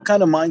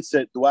kind of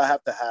mindset do I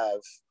have to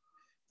have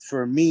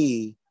for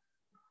me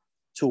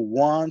to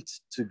want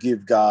to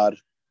give God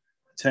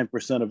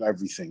 10% of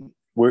everything?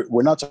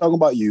 We're not talking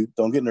about you.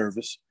 Don't get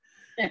nervous.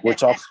 We're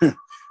talking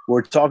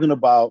we're talking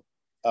about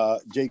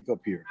Jacob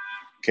here.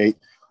 Okay.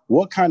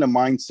 What kind of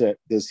mindset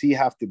does he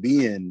have to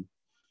be in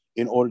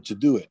order to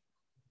do it?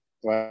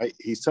 Right?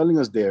 He's telling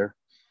us there,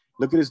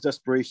 look at his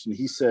desperation.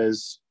 He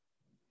says,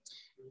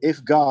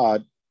 if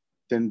God,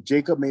 then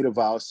Jacob made a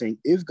vow saying,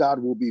 if God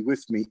will be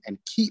with me and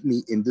keep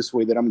me in this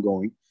way that I'm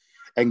going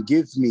and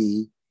give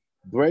me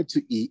bread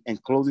to eat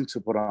and clothing to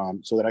put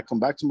on so that I come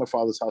back to my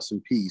father's house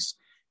in peace,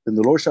 then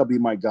the Lord shall be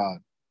my God.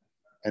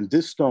 And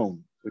this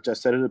stone, which I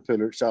set at a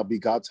pillar, shall be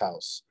God's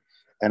house.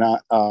 And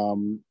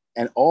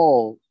and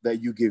all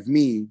that you give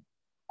me,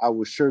 I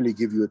will surely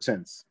give you a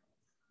tenth.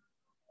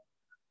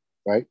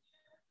 Right?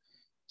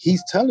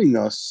 He's telling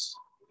us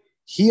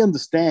he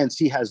understands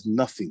he has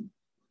nothing.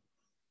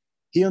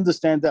 He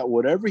understands that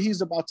whatever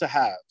he's about to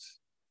have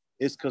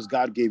is because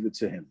God gave it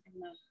to him.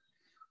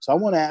 So I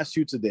want to ask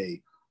you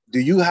today, do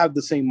you have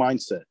the same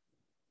mindset?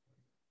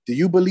 Do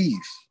you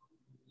believe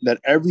that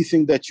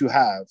everything that you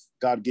have,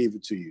 God gave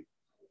it to you?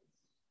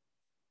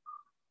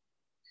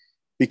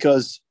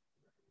 Because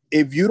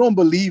if you don't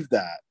believe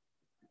that,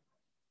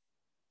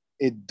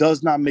 it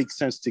does not make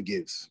sense to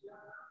give.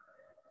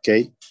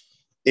 Okay?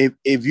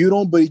 If you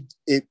don't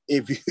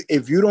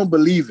if you don't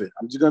believe it,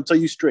 I'm just going to tell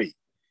you straight.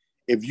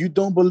 If you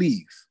don't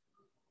believe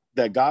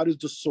that God is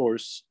the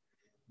source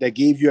that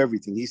gave you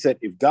everything, he said,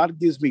 if God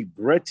gives me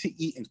bread to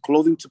eat and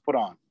clothing to put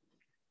on,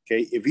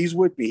 okay, if he's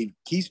with me, he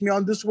keeps me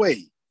on this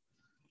way,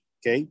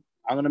 okay,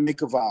 I'm going to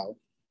make a vow.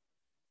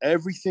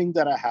 Everything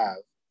that I have,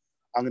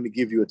 I'm going to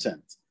give you a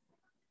tenth.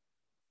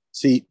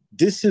 See,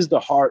 this is the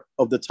heart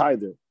of the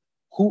tither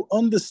who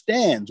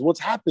understands what's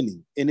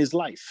happening in his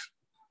life.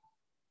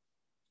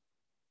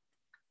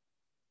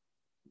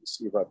 Let's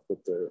see if I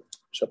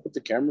should I put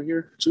the camera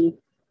here too?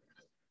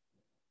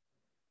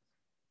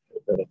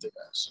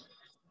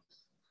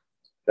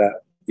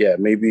 That, yeah,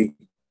 maybe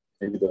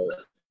the.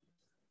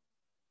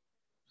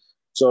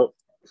 So,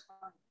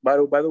 by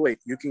the way,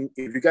 you can,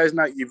 if you guys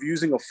if you're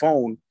using a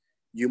phone,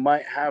 you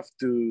might have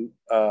to,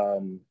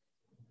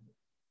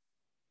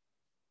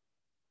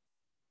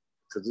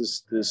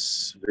 because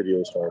this video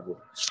is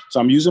horrible. So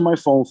I'm using my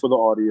phone for the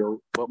audio,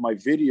 but my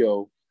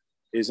video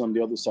is on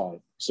the other side.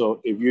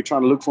 So if you're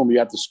trying to look for me, you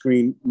have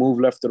to move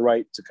left to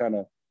right to kind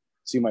of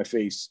see my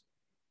face,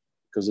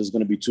 because there's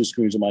going to be two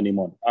screens with my name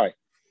on it. All right.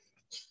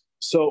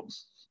 So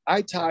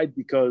we tithe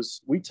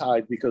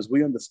because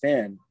we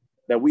understand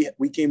that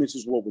we came into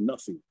this world with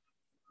nothing.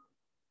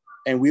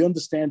 And we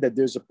understand that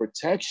there's a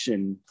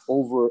protection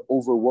over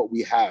what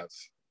we have.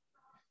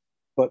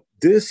 But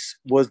this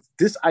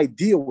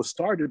idea was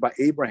started by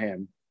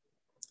Abraham.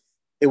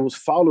 It was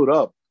followed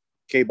up,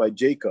 okay, by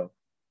Jacob.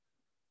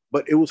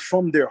 But it was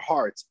from their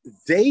hearts.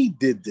 They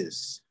did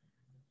this.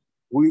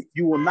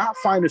 You will not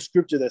find a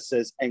scripture that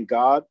says, and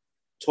God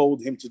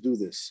told him to do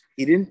this.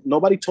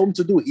 Nobody told him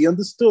to do it. He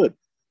understood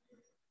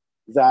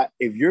that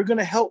if you're going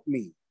to help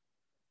me,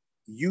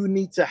 you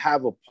need to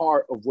have a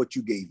part of what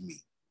you gave me.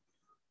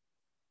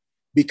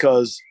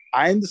 Because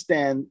I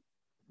understand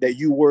that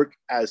you work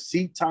as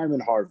seed time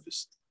and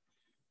harvest.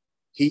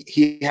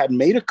 He had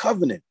made a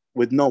covenant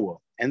with Noah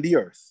and the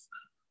earth.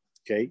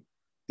 Okay.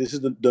 This is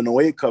the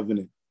Noahic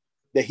covenant,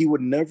 that he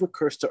would never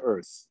curse the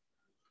earth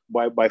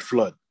by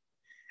flood.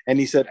 And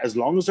he said, as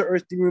long as the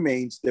earth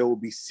remains, there will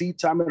be seed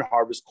time and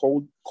harvest,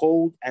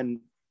 cold and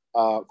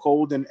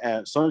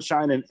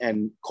sunshine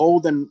and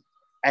cold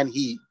and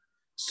heat,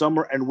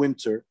 summer and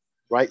winter,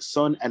 right?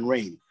 Sun and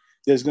rain.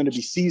 There's going to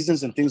be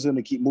seasons and things are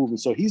going to keep moving.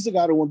 So he's the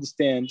guy who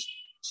understands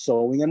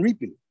sowing and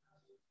reaping.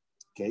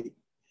 Okay.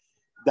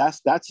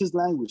 That's his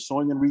language,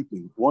 sowing and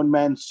reaping. One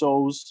man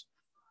sows,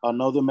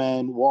 another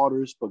man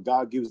waters, but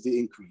God gives the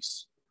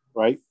increase,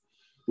 right?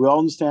 We all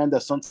understand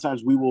that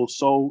sometimes we will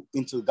sow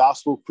into the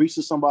gospel, preach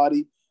to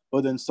somebody,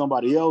 but then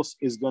somebody else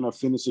is going to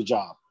finish the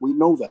job. We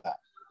know that.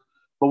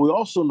 But we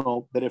also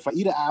know that if I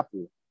eat an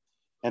apple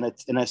and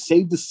I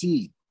save the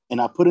seed and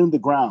I put it in the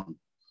ground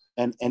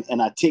and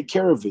I take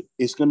care of it,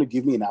 it's going to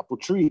give me an apple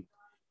tree,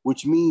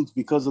 which means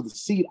because of the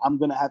seed, I'm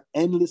going to have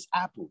endless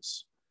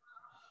apples.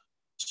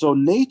 So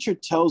nature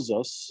tells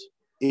us,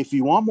 if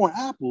you want more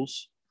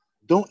apples,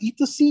 don't eat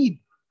the seed.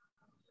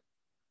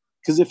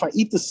 Because if I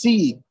eat the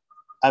seed,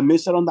 I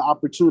miss out on the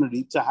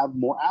opportunity to have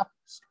more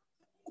apples.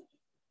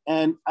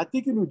 And I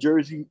think in New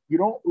Jersey, you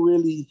don't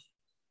really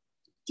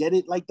get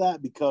it like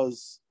that,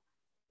 because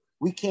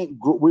we can't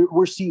grow,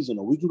 we're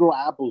seasonal. We can grow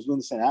apples, we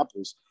understand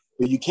apples,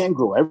 but you can't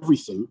grow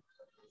everything,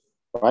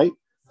 right?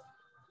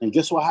 And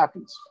guess what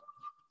happens?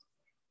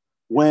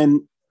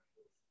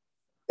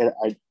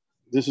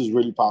 This is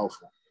really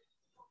powerful.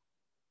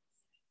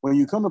 When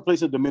you come to a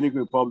place like Dominican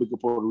Republic or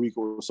Puerto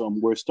Rico or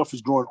something where stuff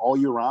is growing all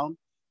year round,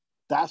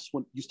 that's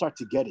when you start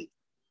to get it.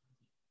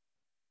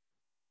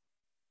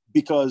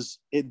 Because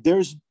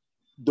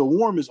the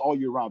warm is all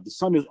year round, the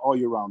sun is all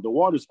year round, the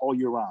water is all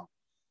year round.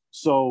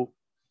 So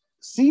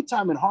seed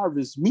time and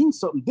harvest means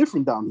something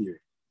different down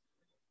here.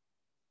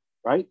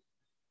 right?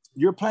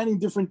 You're planting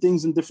different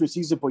things in different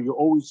seasons, but you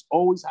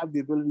always have the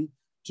ability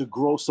to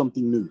grow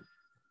something new.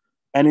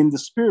 And in the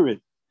spirit,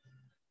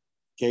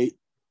 okay,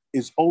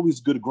 it's always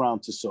good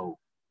ground to sow.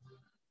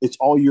 It's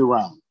all year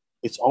round.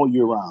 It's all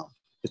year round.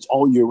 It's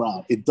all year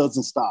round. It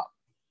doesn't stop.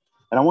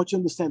 And I want you to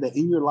understand that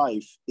in your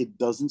life, it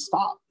doesn't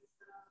stop.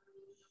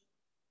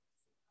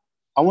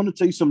 I want to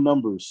tell you some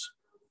numbers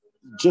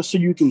just so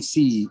you can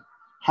see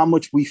how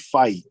much we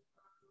fight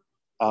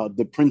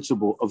the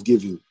principle of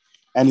giving.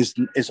 And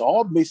it's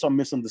all based on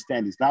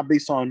misunderstandings, not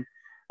based on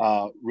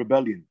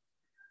rebellion.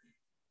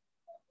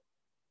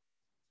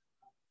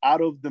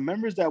 Out of the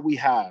members that we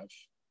have,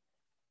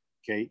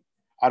 okay,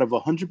 out of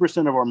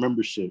 100% of our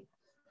membership,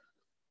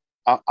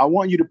 I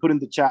want you to put in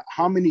the chat,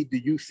 how many do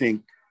you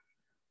think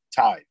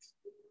tithe?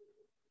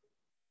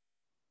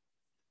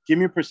 Give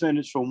me a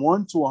percentage from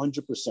 1 to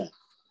 100%.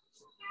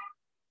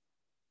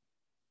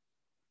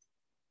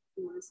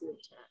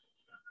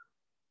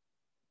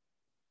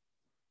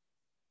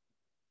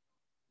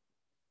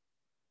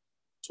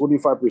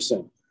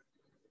 25%.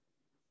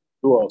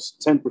 Who else?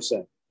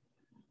 10%.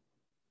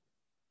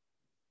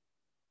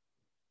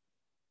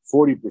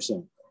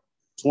 40%.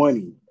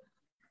 20.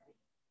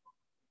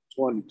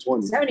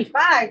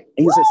 75.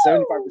 Ingrid said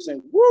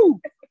 75%. Woo!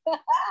 All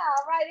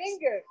right,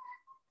 Ingrid.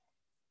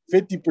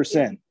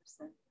 50%.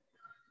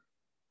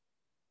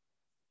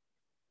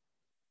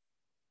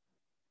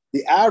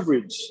 The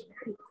average,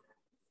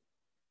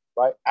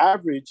 right?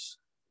 Average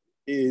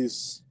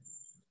is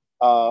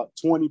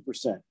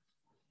 20%.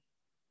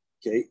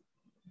 Okay.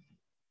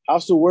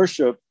 House of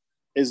worship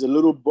is a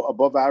little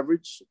above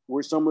average.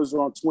 We're somewhere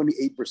around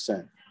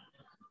 28%.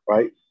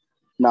 Right?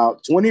 Now,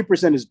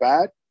 20% is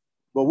bad,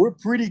 but we're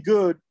pretty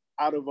good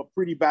out of a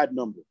pretty bad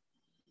number.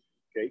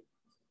 Okay.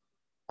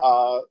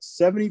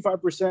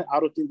 75%, I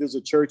don't think there's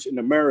a church in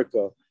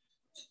America.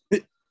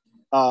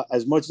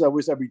 As much as I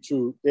wish that'd be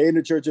true, there ain't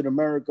a church in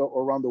America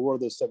or around the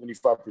world that's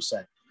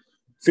 75%.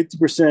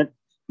 50%,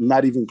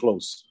 not even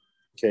close.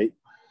 Okay.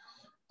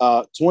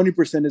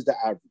 20% is the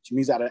average. It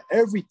means out of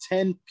every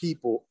 10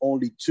 people,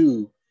 only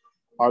 2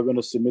 are going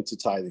to submit to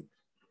tithing,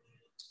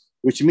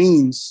 which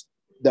means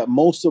that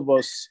most of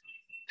us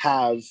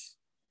have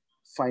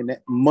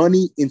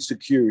money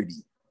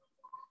insecurity.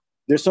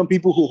 There's some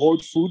people who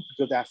hoard food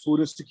because they have food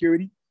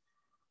insecurity.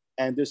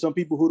 And there's some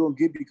people who don't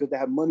give because they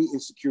have money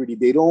insecurity.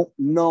 They don't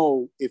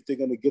know if they're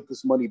going to get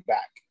this money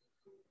back.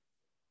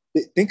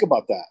 Think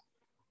about that.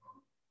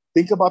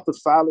 Think about the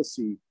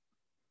fallacy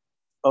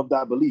of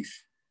that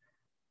belief.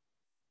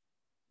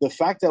 The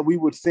fact that we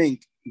would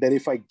think that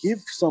if I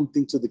give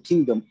something to the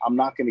kingdom, I'm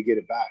not going to get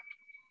it back.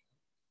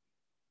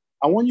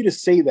 I want you to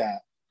say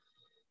that,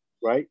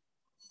 right?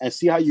 And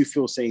see how you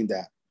feel saying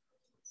that.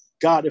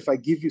 God, if I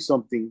give you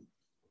something,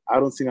 I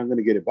don't think I'm going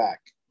to get it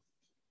back.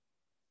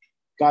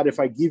 God, if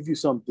I give you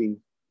something,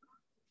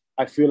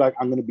 I feel like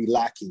I'm going to be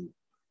lacking.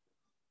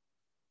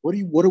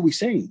 What are we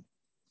saying?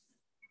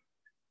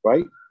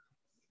 Right?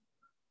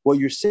 What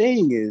you're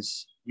saying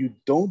is you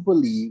don't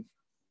believe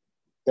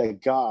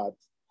that God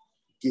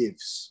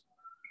gives.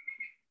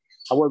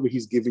 However,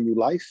 he's given you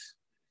life.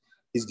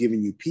 He's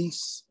given you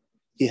peace.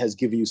 He has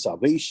given you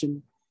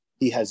salvation.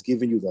 He has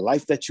given you the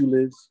life that you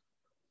live.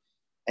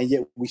 And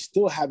yet we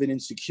still have an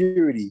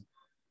insecurity.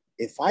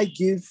 If I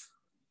give,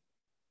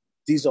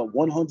 these are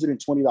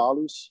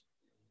 $120,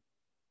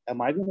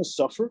 am I going to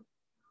suffer?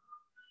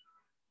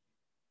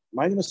 Am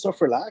I going to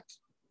suffer lack?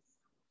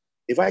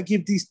 If I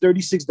give these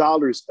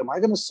 $36, am I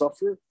going to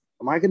suffer?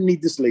 Am I going to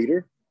need this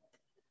later?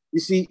 You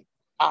see,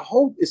 I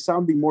hope it's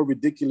sounding more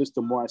ridiculous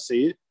the more I say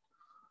it,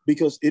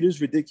 because it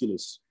is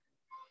ridiculous.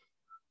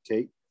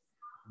 Okay?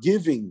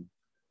 Giving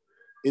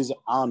is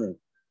honor.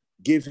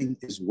 Giving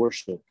is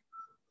worship.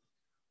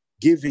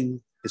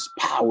 Giving is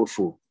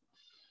powerful.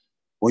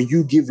 When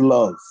you give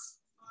love,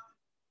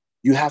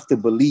 you have to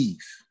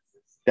believe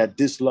that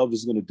this love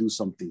is going to do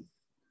something.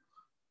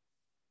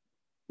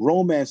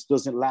 Romance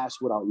doesn't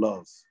last without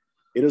love.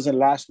 It doesn't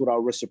last without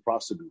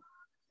reciprocity.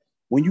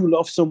 When you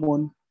love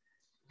someone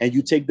and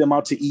you take them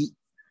out to eat,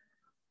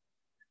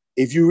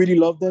 if you really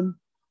love them,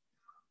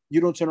 you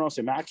don't turn around and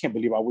say, man, I can't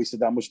believe I wasted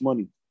that much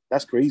money.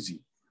 That's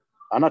crazy.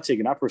 I'm not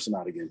taking that person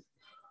out again.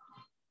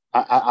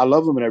 I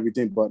love them and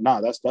everything, but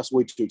nah, that's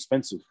way too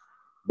expensive.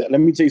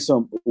 Let me tell you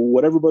something.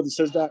 Whatever brother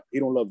says that, he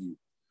don't love you.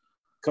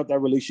 Cut that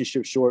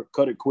relationship short.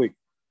 Cut it quick.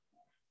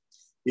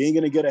 You ain't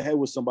going to get ahead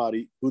with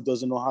somebody who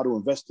doesn't know how to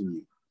invest in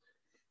you.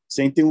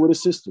 Same thing with a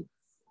sister.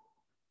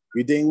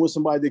 You're dating with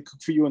somebody that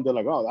cook for you and they're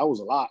like, oh, that was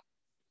a lot.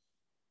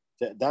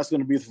 That's going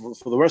to be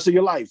for the rest of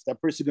your life.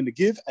 That person's going to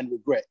give and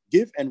regret.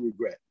 Give and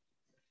regret.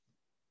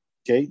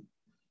 Okay?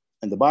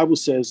 And the Bible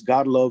says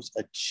God loves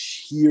a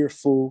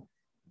cheerful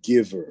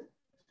giver.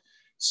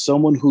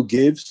 Someone who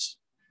gives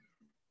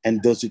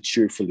and does it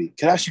cheerfully.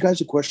 Can I ask you guys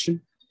a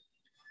question?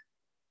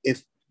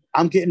 If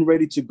I'm getting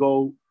ready to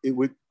go,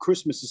 with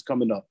Christmas is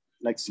coming up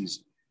next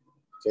season.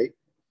 Okay?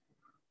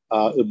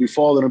 It'll be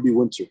fall and it'll be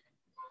winter.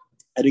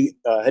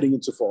 Heading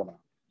into fall now.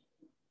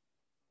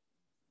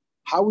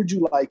 How would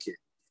you like it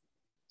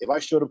if I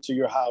showed up to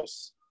your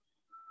house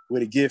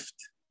with a gift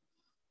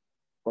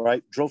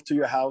right? Drove to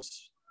your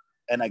house,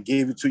 and I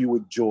gave it to you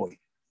with joy.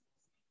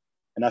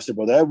 And I said,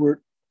 Brother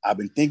Edward, I've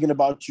been thinking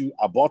about you.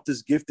 I bought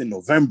this gift in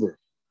November,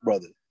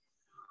 brother.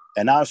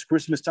 And now it's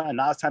Christmas time.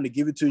 Now it's time to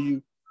give it to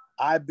you.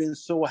 I've been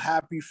so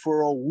happy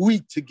for a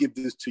week to give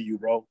this to you,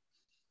 bro.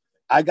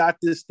 I got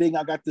this thing.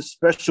 I got this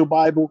special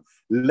Bible,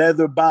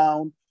 leather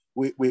bound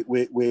with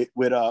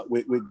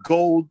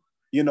gold,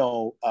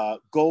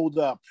 gold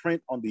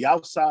print on the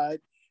outside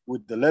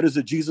with the letters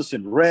of Jesus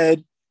in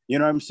red. You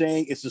know what I'm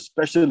saying? It's a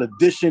special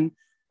edition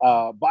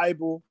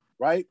Bible,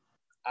 right?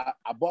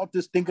 I bought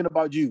this thinking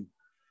about you.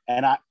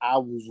 And I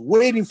was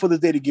waiting for the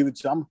day to give it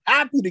to you. I'm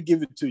happy to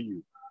give it to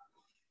you.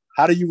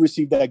 How do you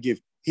receive that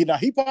gift? He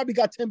probably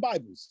got 10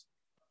 Bibles.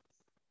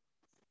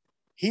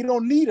 He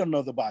don't need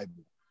another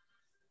Bible.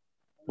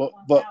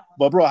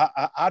 But bro,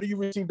 how do you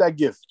receive that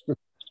gift?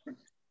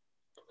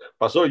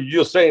 Pastor,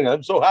 you're just saying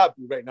I'm so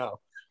happy right now.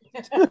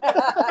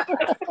 I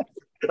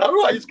don't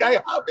know, this guy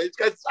happy. This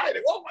guy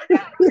excited. Oh my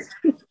God.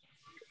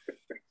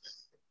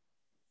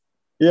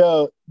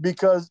 Yeah,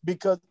 because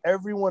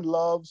everyone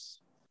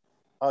loves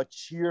a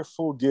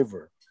cheerful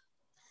giver.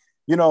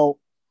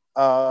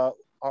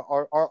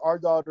 Our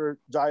daughter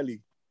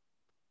Jiley,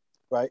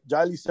 right?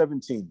 Jiley's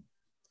 17,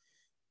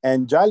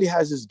 and Jiley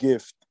has this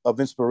gift of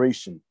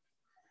inspiration.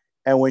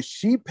 And when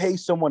she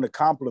pays someone a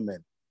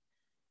compliment,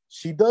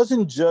 she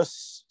doesn't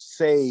just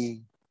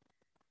say,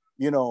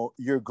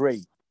 you're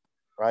great,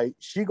 right?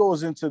 She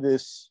goes into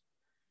this,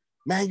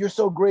 man, you're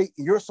so great.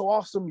 You're so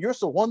awesome. You're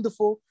so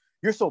wonderful.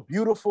 You're so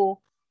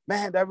beautiful.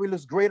 Man, that really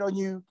looks great on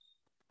you.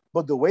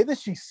 But the way that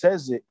she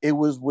says it, it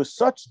was with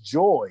such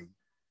joy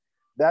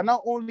that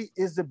not only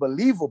is it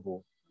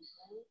believable,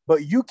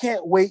 but you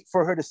can't wait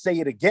for her to say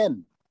it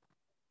again.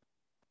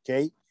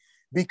 Okay?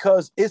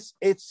 Because it's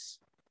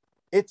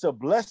a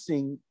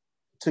blessing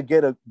to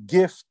get a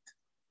gift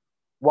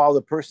while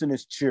the person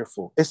is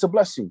cheerful. It's a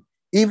blessing.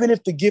 Even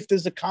if the gift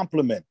is a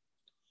compliment.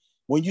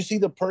 When you see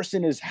the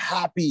person is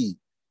happy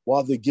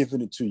while they're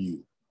giving it to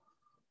you.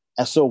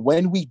 And so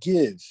when we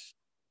give,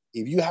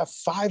 if you have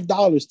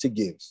 $5 to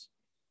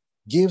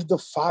give the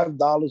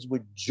 $5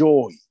 with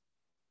joy.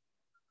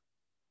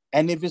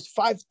 And if it's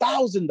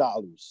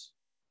 $5,000,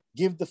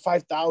 give the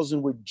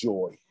 $5,000 with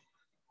joy.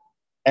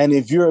 And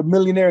if you're a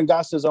millionaire and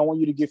God says, I want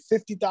you to give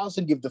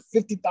 $50,000, give the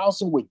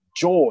 $50,000 with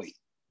joy.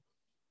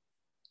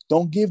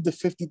 Don't give the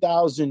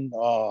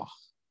 $50,000,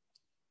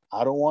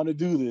 I don't want to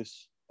do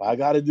this, but I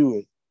got to do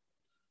it.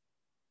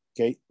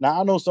 Okay.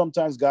 Now I know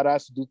sometimes God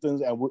has to do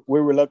things and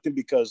we're reluctant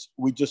because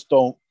we just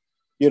don't,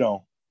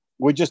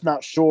 we're just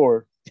not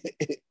sure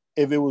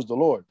if it was the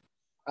Lord.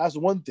 That's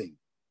one thing,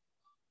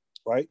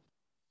 right?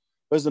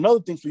 But it's another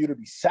thing for you to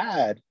be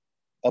sad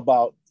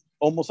about,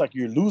 almost like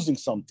you're losing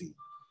something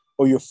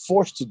or you're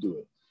forced to do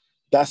it.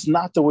 That's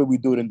not the way we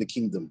do it in the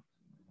kingdom.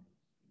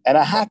 And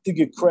I have to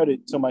give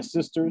credit to my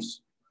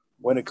sisters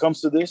when it comes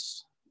to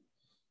this,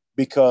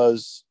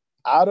 because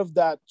out of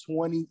that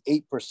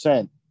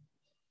 28%,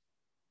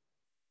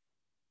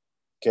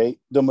 okay,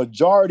 the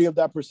majority of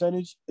that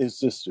percentage is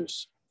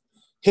sisters.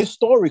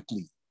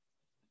 Historically,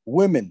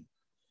 women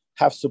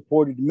have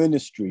supported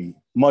ministry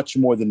much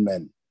more than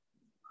men.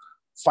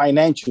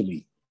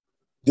 Financially,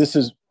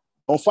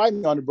 don't fight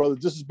me on it, brother.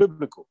 This is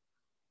biblical.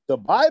 The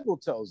Bible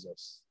tells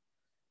us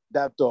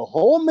that the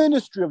whole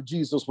ministry of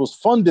Jesus was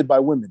funded by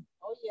women.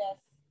 Oh, yes.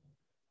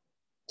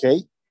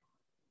 Okay?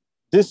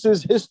 This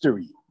is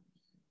history.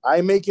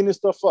 I'm making this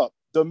stuff up.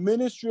 The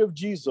ministry of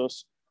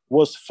Jesus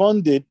was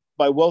funded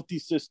by wealthy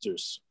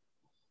sisters.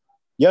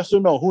 Yes or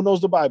no? Who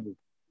knows the Bible?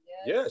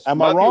 Yes.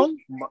 Am I wrong?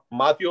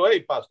 Matthew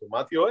 8, Pastor.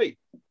 Matthew 8.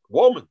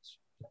 Women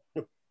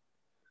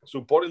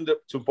supporting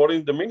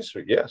the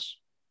ministry. Yes.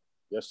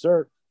 Yes,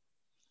 sir.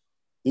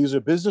 These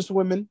are business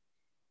women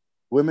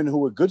who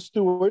were good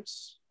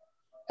stewards,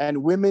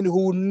 and women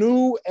who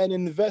knew an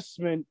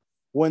investment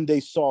when they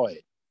saw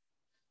it.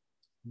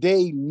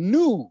 They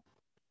knew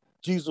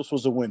Jesus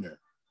was a winner.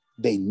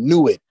 They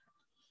knew it.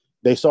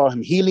 They saw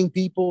him healing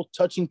people,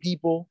 touching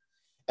people,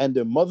 and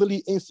their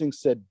motherly instinct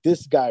said,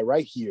 this guy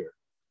right here,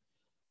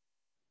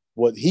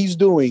 what he's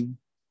doing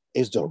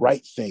is the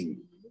right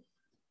thing.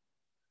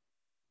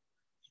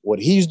 What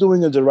he's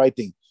doing is the right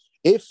thing.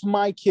 If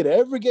my kid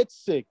ever gets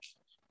sick,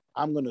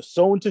 I'm going to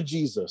sow into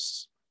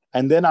Jesus,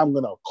 and then I'm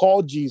going to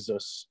call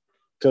Jesus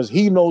because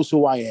he knows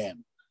who I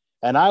am.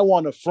 And I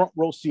want a front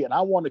row seat, and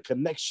I want a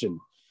connection.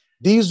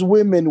 These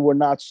women were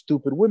not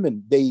stupid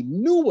women. They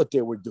knew what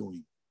they were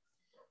doing.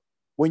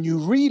 When you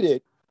read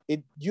it,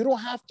 you don't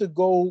have to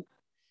go,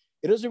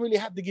 it doesn't really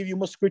have to give you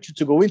much scripture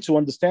to go into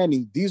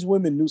understanding. These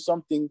women knew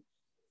something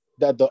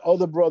that the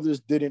other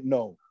brothers didn't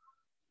know.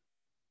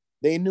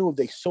 They knew if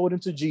they sowed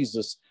into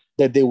Jesus,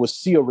 that they would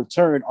see a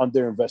return on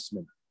their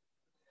investment.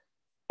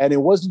 And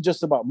it wasn't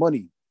just about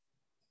money,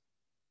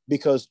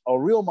 because a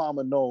real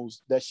mama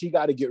knows that she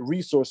got to get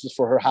resources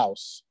for her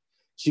house.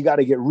 She got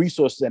to get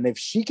resources. And if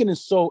she can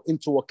sow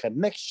into a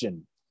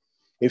connection,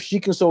 if she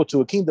can sow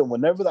to a kingdom,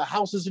 whenever the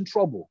house is in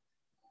trouble,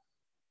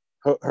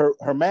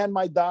 her man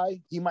might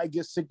die, he might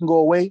get sick and go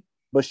away,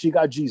 but she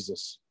got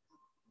Jesus.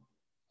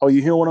 Oh,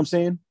 you hear what I'm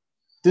saying?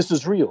 This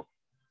is real.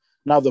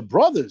 Now, the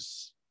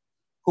brothers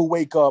who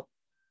wake up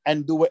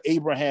and do what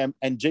Abraham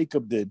and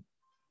Jacob did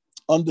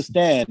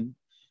understand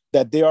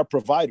that they are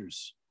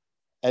providers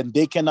and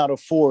they cannot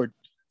afford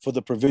for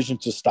the provision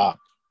to stop.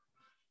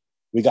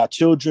 We got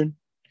children.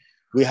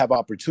 We have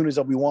opportunities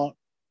that we want,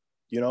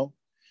 you know.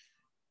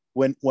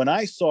 When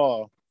I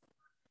saw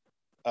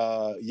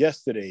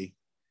yesterday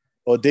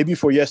or day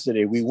before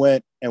yesterday, we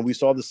went and we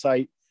saw the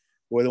site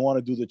where they want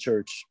to do the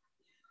church,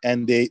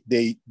 and they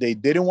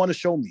didn't want to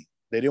show me.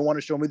 They didn't want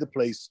to show me the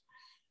place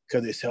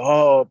because they said,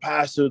 "Oh,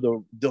 Pastor,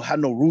 they'll have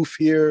no roof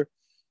here.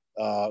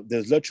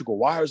 There's electrical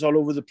wires all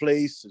over the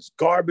place. There's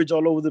garbage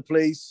all over the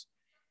place.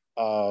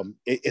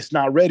 It's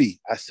not ready."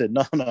 I said,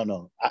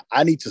 "No.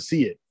 I need to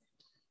see it.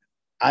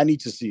 I need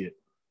to see it."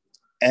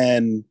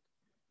 And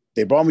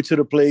they brought me to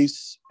the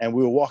place, and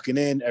we were walking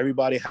in.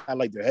 Everybody had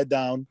like their head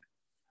down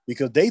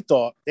because they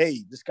thought,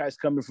 "Hey, this guy's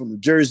coming from New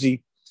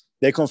Jersey.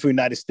 They come from the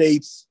United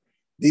States.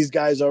 These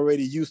guys are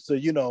already used to,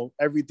 you know,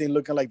 everything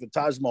looking like the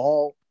Taj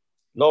Mahal."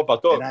 No,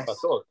 Pastor.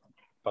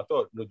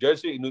 New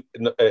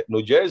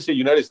Jersey,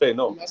 United States,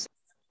 no.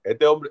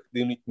 Este hombre,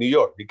 New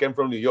York. He came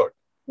from New York.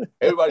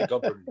 Everybody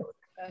comes from New York.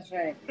 That's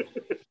right.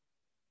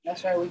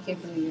 That's right. We came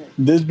from New York.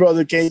 This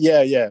brother came,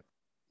 yeah.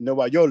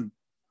 Nueva York.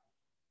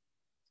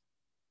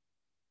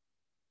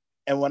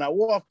 And when I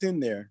walked in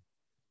there,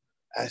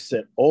 I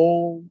said,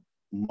 "Oh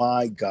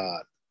my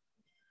God."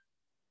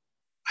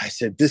 I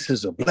said, "This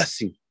is a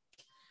blessing."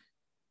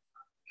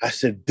 I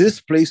said,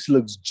 "This place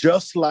looks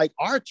just like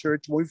our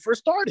church when we first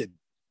started."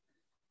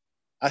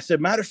 I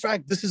said, "Matter of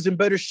fact, this is in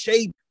better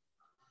shape.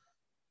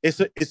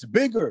 It's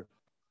bigger."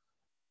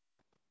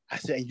 I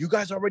said, "And you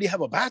guys already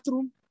have a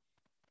bathroom?"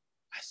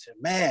 I said,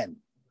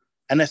 "Man."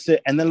 And I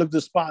said, and then looked at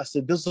the spot. I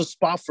said, "This is a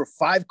spot for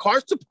 5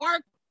 cars to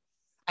park?"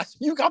 I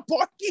said, "You got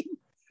parking?"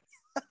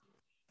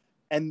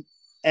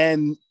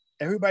 And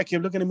everybody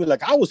kept looking at me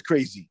like I was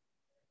crazy.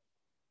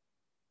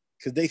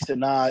 Because they said,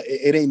 "Nah,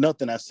 it ain't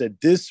nothing." I said,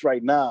 "This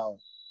right now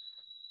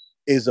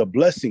is a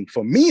blessing.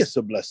 For me, it's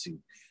a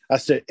blessing." I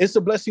said, "It's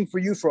a blessing for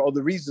you for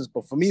other reasons,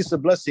 but for me, it's a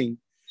blessing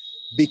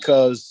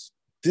because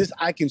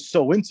I can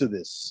sow into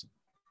this."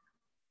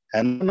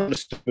 And I'm not a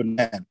stupid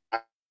man.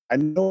 I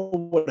know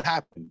what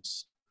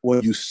happens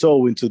when you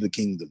sow into the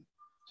kingdom.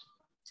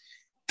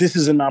 This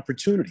is an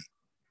opportunity.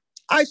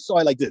 I saw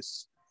it like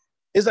this.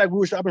 It's like we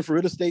were shopping for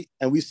real estate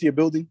and we see a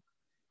building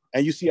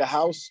and you see a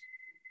house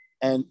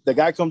and the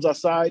guy comes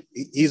outside.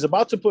 He's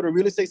about to put a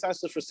real estate sign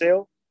for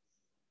sale,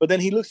 but then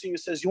he looks at you and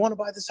says, "You want to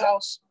buy this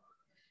house?"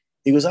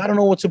 He goes, "I don't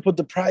know what to put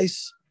the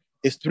price.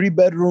 It's 3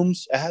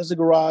 bedrooms. It has a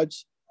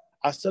garage.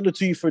 I'll sell it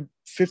to you for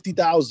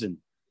 $50,000.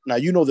 Now,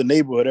 you know the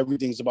neighborhood,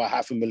 everything's about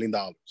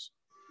 $500,000.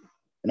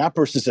 And that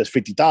person says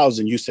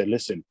 50,000. You said,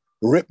 "Listen,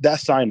 rip that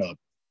sign up.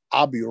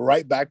 I'll be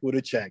right back with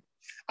a check.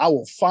 I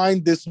will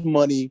find this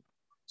money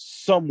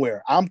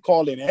somewhere. I'm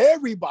calling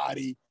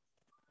everybody.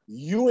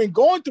 You ain't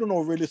going through no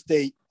real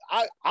estate.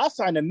 I'll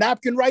sign a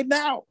napkin right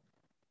now."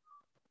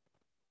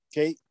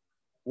 Okay.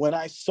 When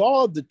I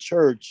saw the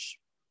church,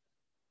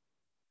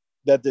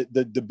 that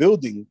the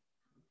building,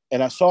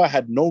 and I saw it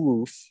had no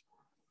roof,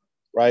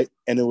 right?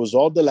 And it was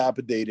all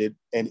dilapidated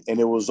and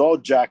it was all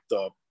jacked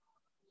up.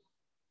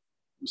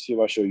 Let me see if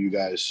I show you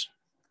guys.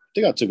 I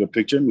think I took a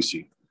picture. Let me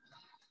see.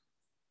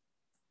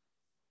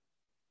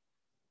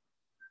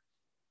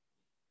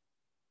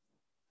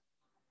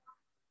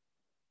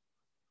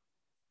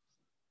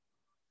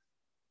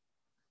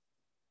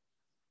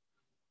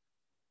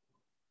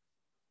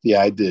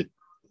 Yeah, I did.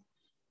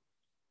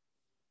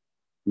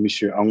 Let me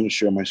share. I'm going to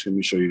share my screen. Let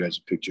me show you guys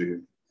a picture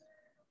here.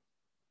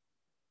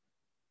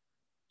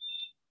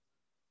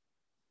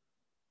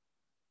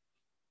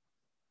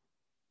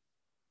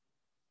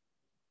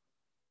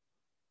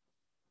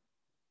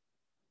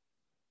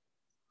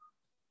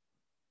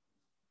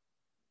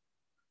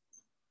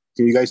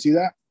 Can you guys see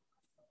that?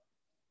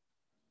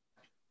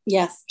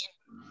 Yes.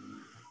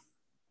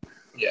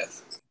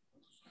 Yes.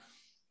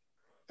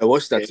 And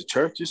what's that? Okay. The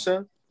church, you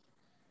said?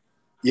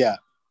 Yeah.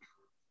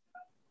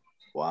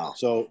 Wow.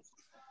 So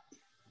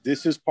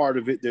this is part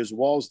of it. There's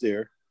walls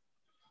there.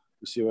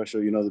 Let's see if I show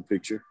you another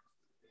picture.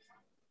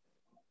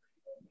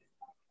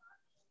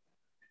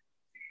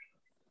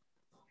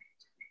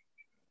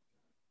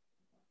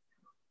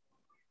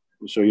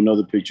 I'll show you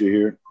another picture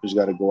here. Just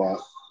got to go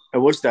out.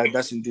 And what's that?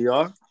 That's in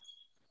DR?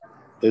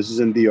 This is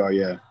in DR,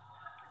 yeah.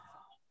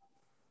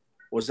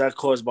 Was that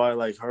caused by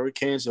like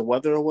hurricanes and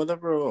weather or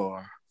whatever?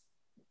 Or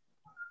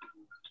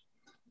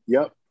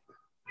Yep.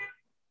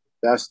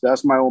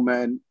 That's my old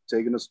man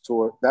taking us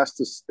tour. That's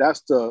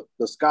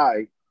the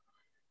sky,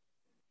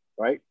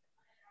 right?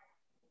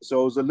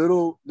 So it was a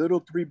little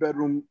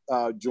 3-bedroom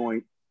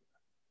joint,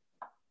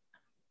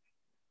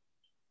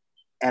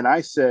 and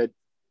I said,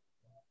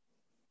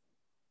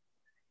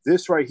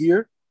 "This right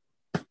here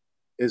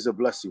is a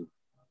blessing."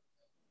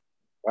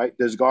 Right?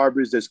 There's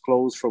garbage, there's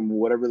clothes from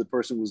whatever the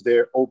person was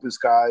there, open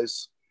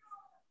skies.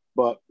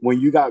 But when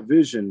you got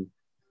vision,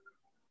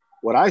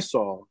 what I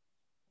saw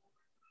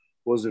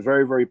was a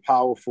very, very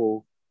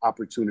powerful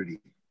opportunity.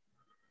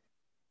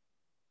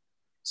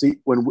 See,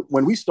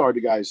 when we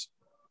started, guys,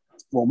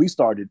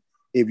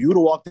 if you would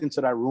have walked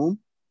into that room,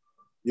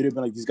 you'd have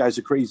been like, these guys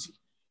are crazy.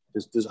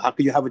 How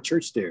can you have a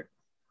church there?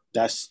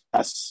 That's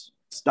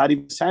not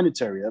even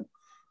sanitary.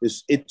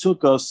 It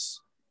took us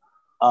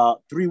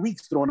 3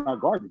 weeks throwing out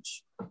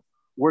garbage,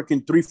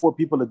 working 3-4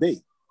 people a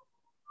day,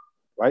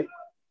 right?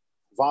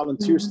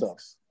 Volunteer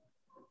stuff.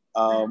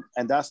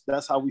 And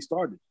that's how we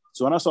started.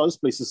 So when I saw this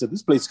place, I said,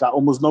 this place got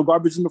almost no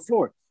garbage in the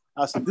floor.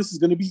 I said, this is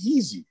going to be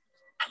easy.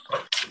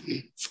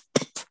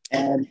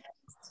 And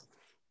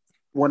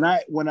when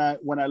I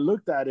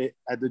looked at it,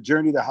 at the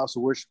journey the House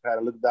of Worship had,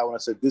 I looked at that one. I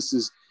said,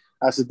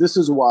 this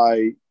is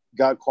why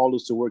God called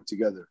us to work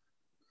together,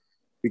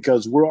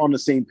 because we're on the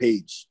same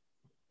page.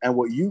 And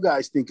what you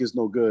guys think is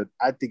no good,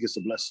 I think it's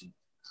a blessing.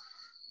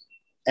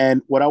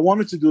 And what I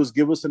wanted to do is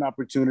give us an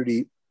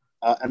opportunity,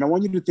 and I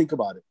want you to think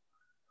about it.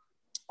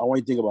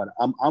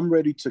 I'm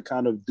ready to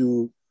kind of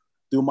do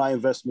my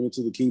investment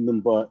into the kingdom,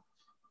 but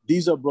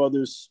these are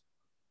brothers.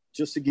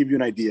 Just to give you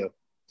an idea,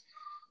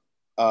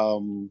 I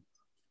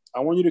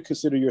want you to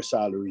consider your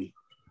salary.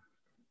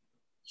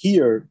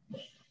 Here,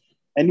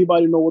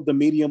 anybody know what the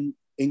median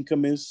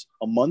income is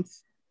a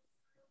month?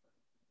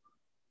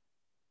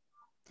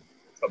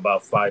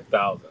 About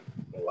 5,000,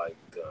 like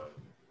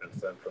in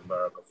Central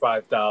America,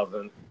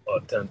 5,000 or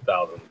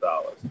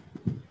 $10,000.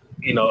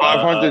 You know,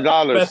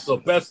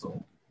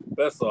 $500.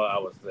 Peso, I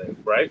would say,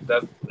 right?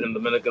 That's in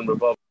Dominican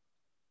Republic.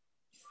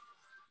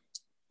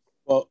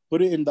 Well,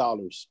 put it in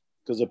dollars,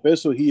 because a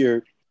peso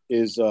here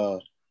is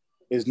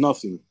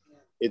nothing.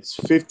 It's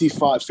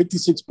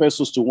 56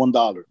 pesos to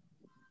 $1.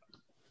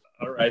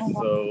 All right,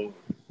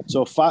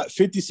 so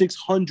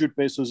 5,600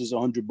 pesos is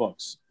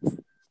 $100.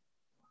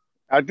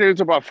 I think it's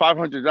about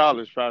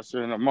 $500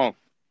 faster in a month.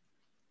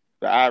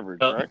 The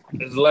average, right?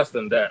 It's less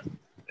than that.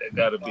 It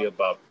got to be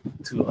about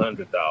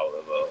 $200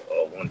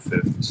 or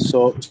 $150.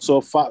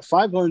 So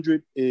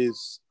 500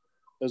 is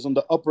on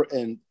the upper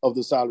end of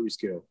the salary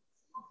scale.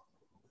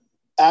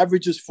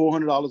 Average is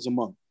 $400 a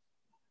month.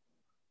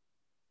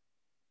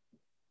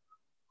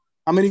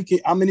 How many of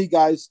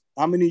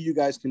you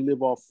guys can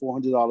live off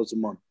 $400 a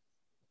month?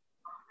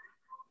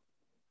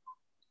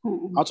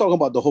 I'm talking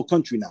about the whole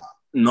country now.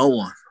 No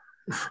one.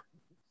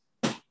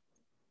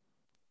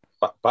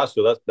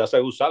 Pastor, that's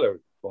a good salary,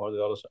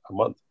 $400 a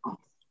month.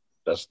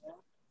 That's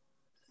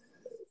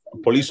a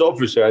police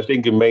officer. I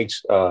think it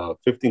makes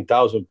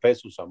 15,000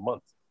 pesos a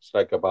month. It's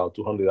like about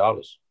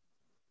 $200.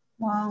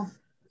 Wow.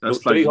 That's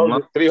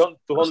 $250,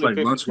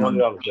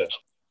 $200. Yeah.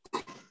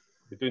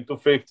 Between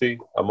 $250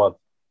 a month.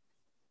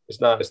 It's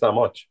not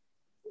much.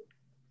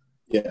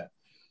 Yeah.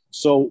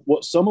 So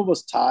what some of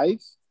us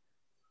tithe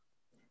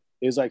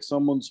is like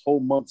someone's whole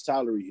month's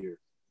salary here,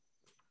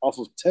 off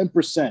of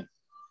 10%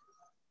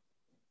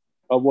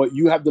 of what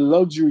you have the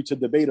luxury to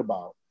debate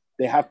about.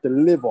 They have to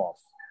live off.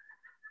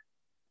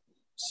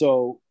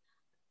 So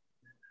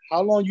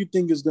how long you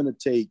think it's going to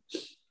take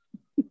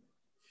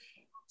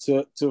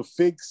to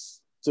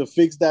fix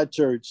that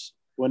church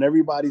when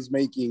everybody's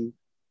making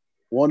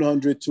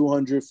 $100,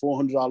 $200,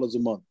 $400 a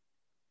month?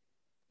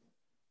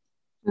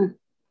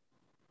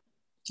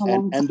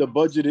 And the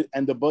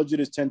budget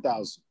is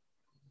 10,000.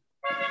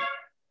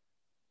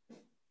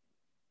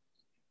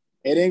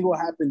 It ain't gonna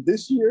happen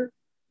this year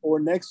or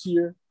next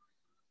year.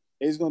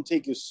 It's gonna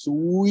take a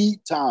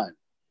sweet time,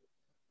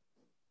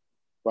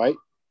 right?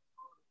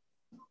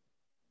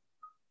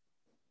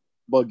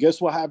 But guess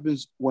what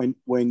happens when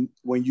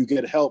you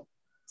get help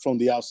from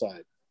the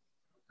outside?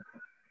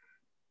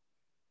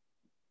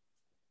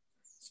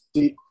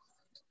 See,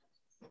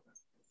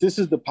 this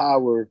is the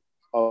power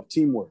of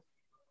teamwork.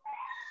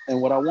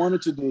 And what I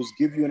wanted to do is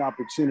give you an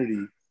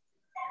opportunity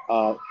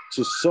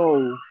to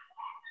sow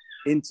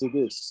into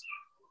this.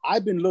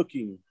 I've been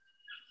looking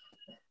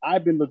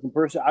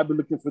personally. I've been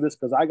looking for this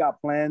because I got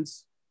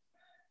plans.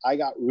 I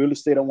got real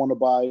estate I want to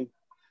buy.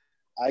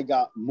 I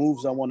got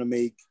moves I want to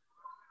make.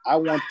 I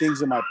want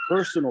things in my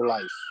personal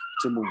life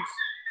to move.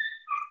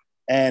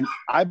 And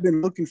I've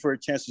been looking for a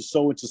chance to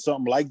sow into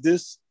something like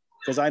this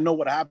because I know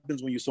what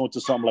happens when you sow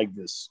into something like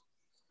this.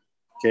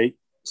 Okay.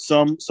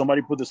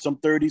 Somebody put this some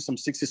 30, some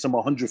 60, some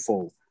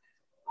 100-fold.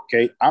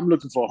 Okay. I'm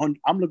looking for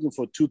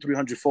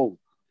 200-300-fold.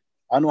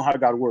 I know how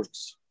God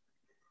works.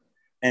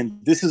 And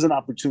this is an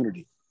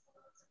opportunity.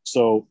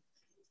 So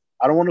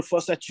I don't want to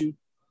fuss at you.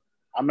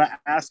 I'm not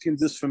asking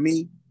this for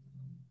me.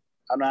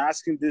 I'm not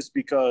asking this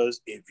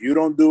because if you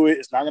don't do it,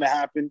 it's not going to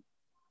happen.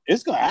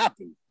 It's going to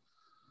happen,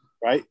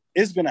 right?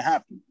 It's going to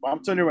happen. But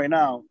I'm telling you right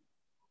now,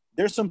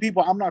 there's some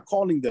people, I'm not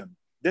calling them.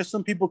 There's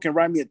some people can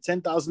write me a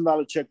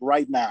 $10,000 check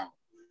right now.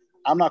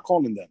 I'm not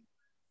calling them.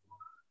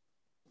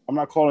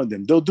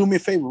 They'll do me a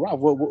favor. Rob,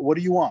 what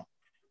do you want?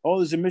 Oh,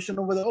 there's a mission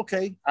over there.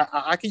 Okay,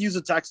 I can use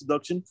a tax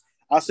deduction.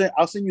 I'll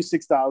send you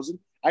 6,000.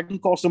 I can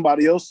call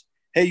somebody else.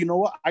 Hey, you know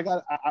what? I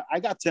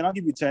got 10. I'll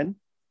give you 10.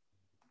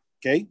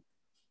 Okay.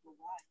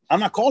 I'm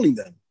not calling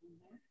them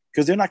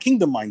because they're not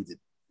kingdom minded.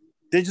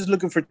 They're just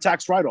looking for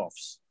tax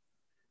write-offs.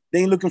 They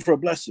ain't looking for a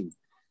blessing.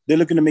 They're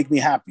looking to make me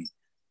happy.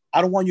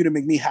 I don't want you to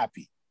make me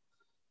happy.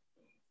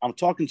 I'm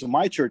talking to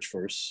my church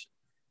first.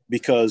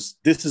 because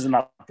this is an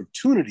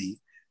opportunity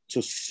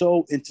to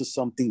sow into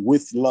something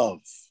with love,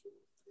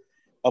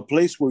 a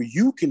place where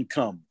you can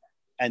come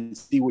and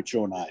see with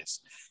your own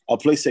eyes, a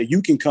place that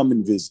you can come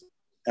and visit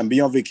and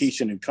be on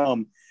vacation and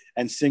come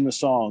and sing a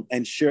song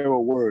and share a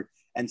word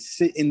and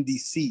sit in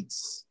these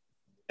seats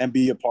and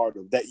be a part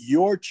of that.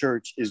 Your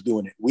church is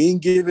doing it. We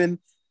ain't giving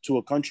to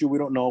a country we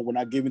don't know. We're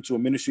not giving to a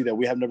ministry that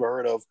we have never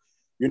heard of.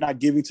 You're not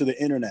giving to the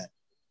internet.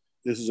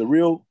 This is a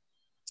real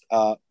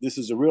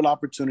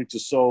opportunity to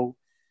sow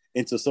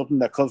into something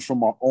that comes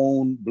from our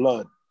own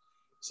blood,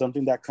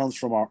 something that comes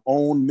from our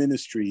own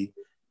ministry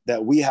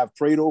that we have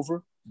prayed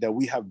over, that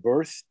we have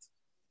birthed.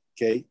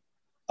 Okay.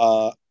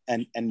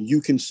 And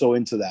you can sow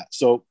into that.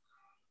 So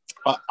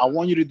I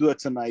want you to do it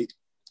tonight.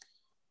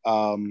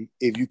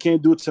 If you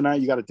can't do it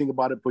tonight, you got to think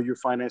about it, put your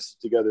finances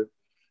together.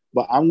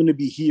 But I'm going to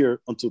be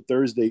here until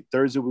Thursday.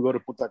 Thursday, we go to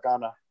Punta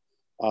Cana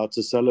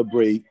to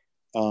celebrate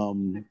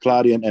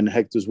Claudia and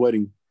Hector's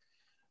wedding.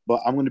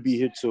 But I'm going to be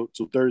here till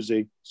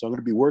Thursday. So I'm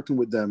going to be working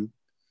with them.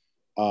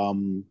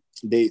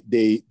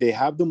 They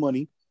have the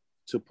money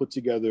to put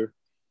together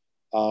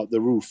the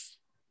roof.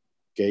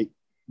 Okay.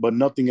 But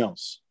nothing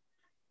else.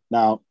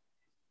 Now,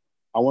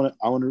 I want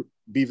to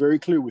be very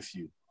clear with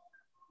you.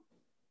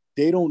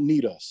 They don't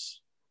need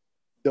us.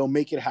 They'll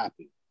make it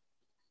happen.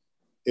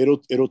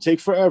 It'll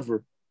take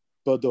forever,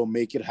 but they'll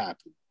make it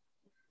happen.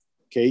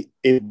 Okay.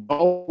 If they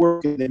all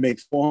work and they make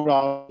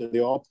 $400 and they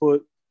all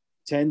put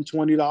 $10,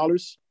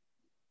 $20,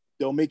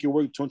 they'll make it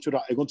work $20.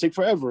 It's going to take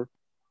forever,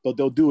 but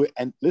they'll do it.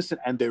 And listen,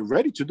 and they're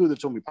ready to do it. They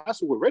told me,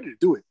 Pastor, we're ready to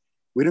do it.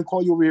 We didn't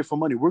call you over here for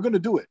money. We're going to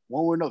do it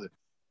one way or another.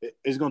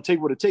 It's going to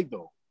take what it takes,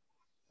 though.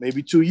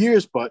 Maybe 2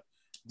 years, but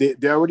they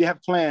already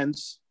have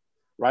plans,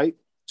 right,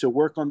 to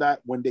work on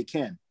that when they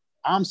can.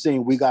 I'm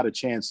saying we got a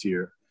chance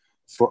here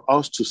for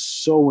us to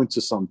sow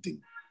into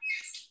something.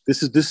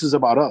 This is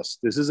about us.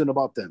 This isn't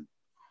about them.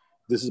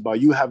 This is about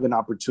you having an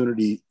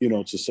opportunity,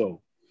 to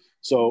sow.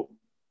 So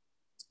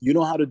you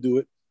know how to do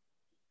it,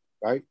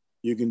 right?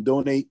 You can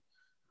donate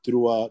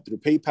through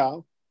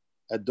PayPal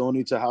at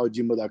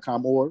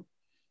donate@howardgmail.com, or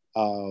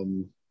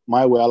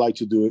my way I like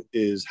to do it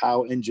is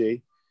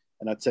HowNJ,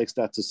 and I text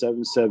that to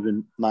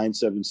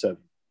 77977.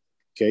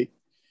 Okay,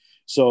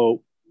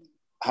 so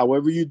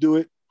however you do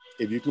it,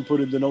 if you can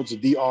put in the notes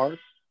of DR,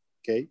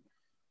 okay.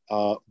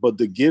 But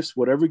the gifts,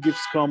 whatever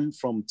gifts come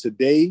from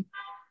today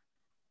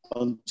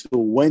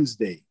until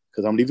Wednesday,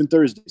 because I'm leaving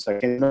Thursday, so I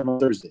can't on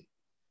Thursday.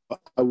 But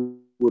I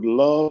would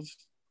love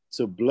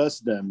to bless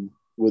them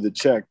with a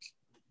check,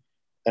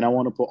 and I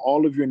want to put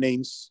all of your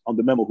names on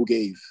the memo who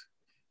gave,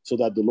 so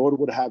that the Lord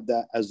would have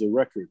that as a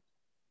record.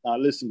 Now,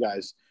 listen,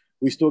 guys,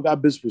 we still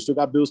got bills. We still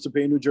got bills to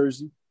pay in New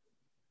Jersey.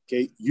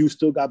 Okay, you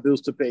still got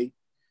bills to pay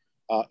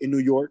in New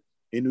York,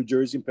 in New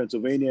Jersey, in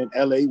Pennsylvania, in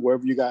LA,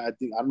 wherever you got. I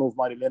don't know if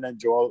Marilena and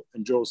Joel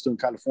are still in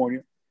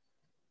California,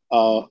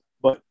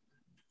 but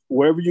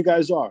wherever you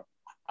guys are,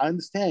 I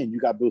understand you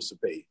got bills to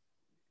pay.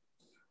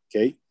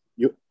 Okay,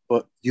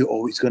 but you're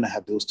always gonna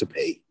have bills to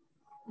pay.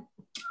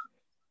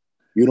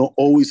 You don't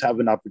always have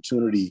an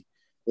opportunity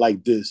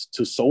like this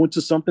to sow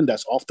into something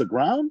that's off the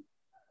ground.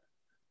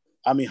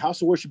 I mean,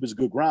 house of worship is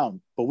good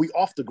ground, but we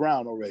off the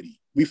ground already.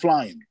 We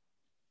flying.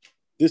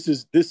 This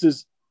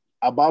is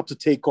about to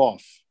take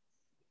off,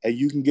 and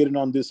you can get in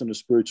on this on a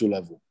spiritual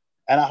level.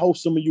 And I hope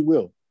some of you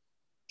will.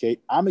 Okay,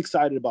 I'm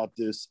excited about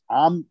this.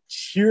 I'm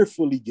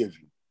cheerfully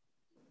giving,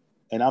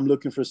 and I'm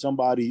looking for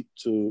somebody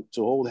to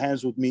hold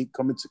hands with me,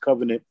 come into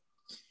covenant,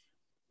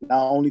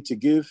 not only to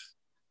give,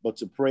 but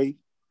to pray.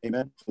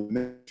 Amen. For the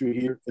ministry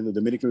here in the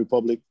Dominican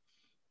Republic,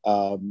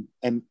 and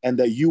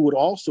that you would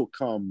also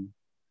come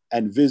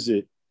and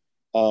visit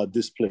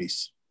this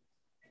place.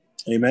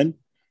 Amen.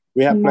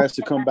 We have plans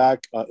to come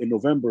back in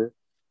November,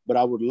 but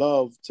I would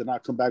love to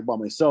not come back by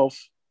myself.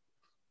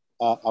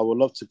 I would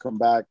love to come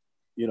back,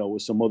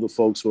 with some other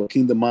folks who are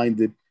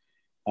kingdom-minded,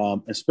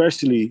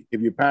 especially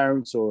if your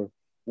parents or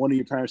one of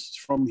your parents is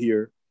from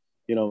here.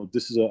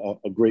 This is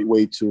a great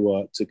way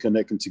to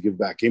connect and to give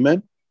back.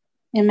 Amen.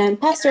 Amen.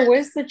 Pastor,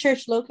 where's the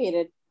church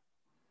located?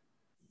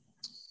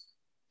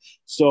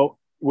 So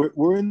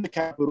we're in the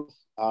capital.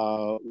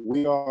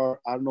 We are,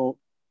 I don't know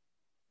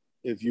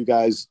if you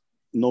guys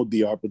know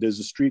DR, but there's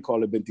a street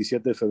called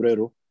 27 de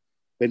Febrero.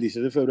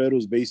 27 de Febrero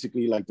is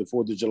basically like the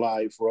 4th of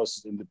July for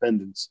us,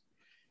 independence.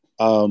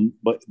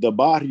 But the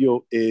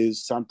barrio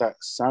is Santa,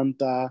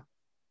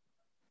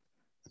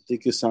 I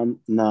think it's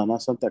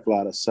not Santa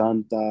Clara,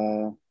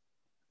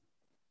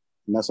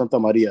 not Santa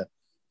Maria,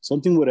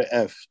 something with an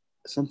F,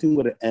 something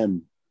with an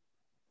M.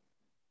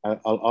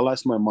 I'll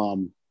ask my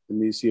mom. Let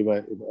me see if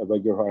I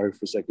get her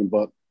for a second,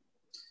 but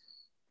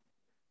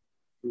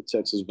he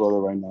texts his brother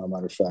right now,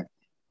 matter of fact.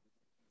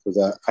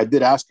 Because I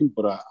did ask him,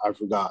 but I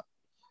forgot.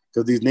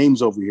 Because these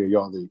names over here,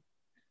 y'all, they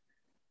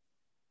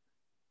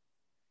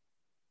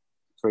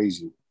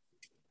crazy.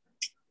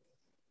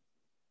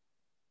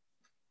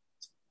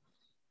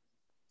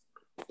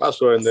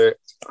 Pastor, and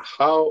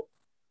how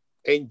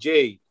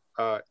NJ,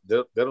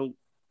 they don't,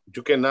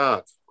 you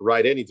cannot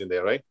write anything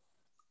there, right?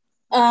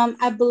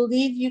 I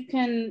believe you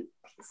can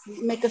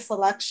make a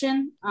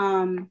selection.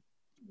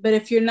 But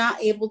if you're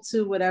not able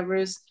to,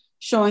 whatever's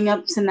showing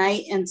up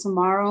tonight and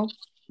tomorrow,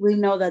 we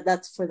know that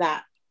that's for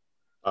that.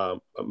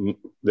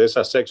 There's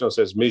a section that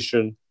says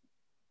mission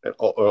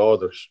or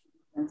others.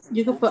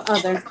 You can put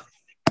other.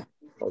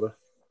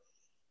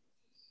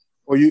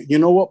 Or you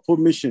know what? Put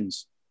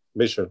missions.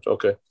 Missions,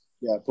 okay.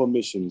 Yeah, put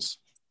missions.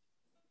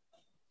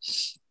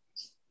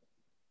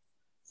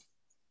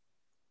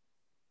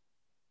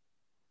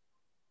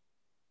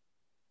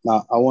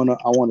 Now I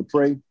wanna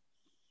pray,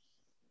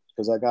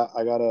 because I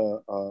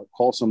gotta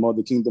call some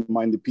other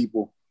kingdom-minded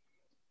people,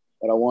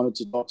 but I wanted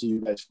to talk to you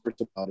guys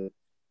first about it.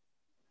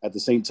 At the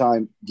same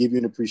time, give you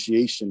an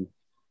appreciation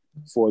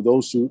for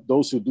those who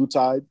do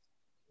tithe.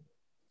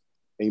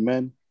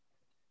 Amen.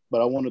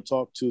 But I want to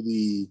talk to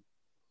the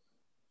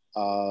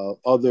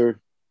other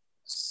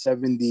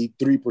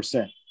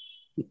 73%.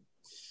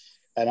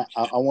 And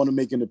I want to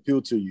make an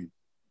appeal to you.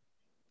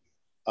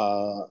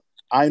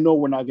 I know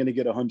we're not going to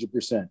get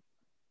 100%.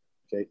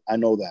 Okay, I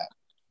know that.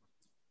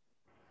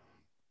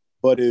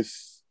 But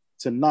if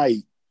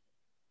tonight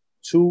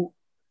 2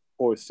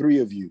 or 3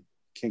 of you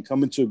can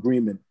come into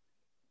agreement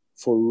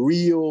for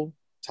real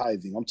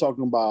tithing, I'm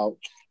talking about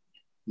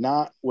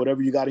not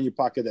whatever you got in your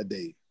pocket that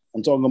day.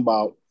 I'm talking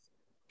about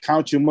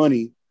count your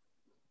money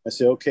and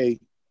say, okay,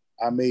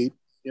 I made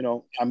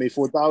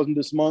 4,000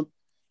 this month.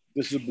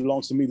 This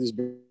belongs to me. This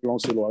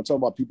belongs to the Lord. I'm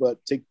talking about people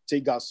that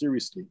take God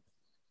seriously.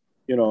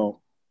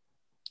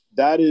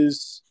 That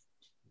is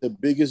the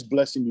biggest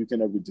blessing you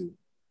can ever do.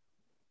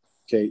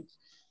 Okay.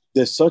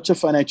 There's such a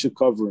financial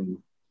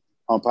covering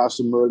on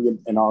Pastor Murray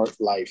and our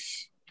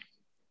life.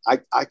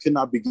 I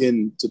cannot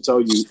begin to tell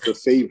you the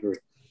favor.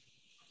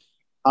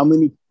 How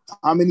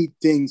many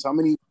things, how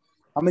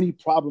many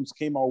problems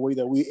came our way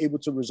that we were able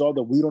to resolve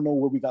that we don't know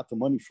where we got the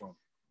money from.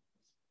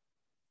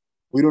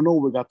 We don't know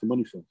where we got the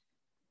money from.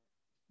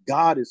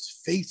 God is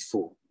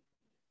faithful.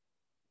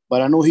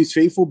 But I know he's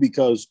faithful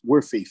because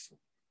we're faithful.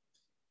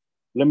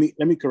 Let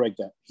me correct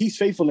that. He's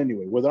faithful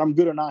anyway. Whether I'm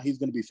good or not, he's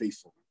going to be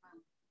faithful.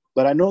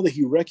 But I know that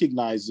he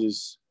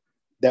recognizes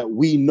that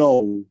we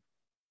know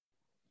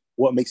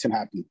what makes him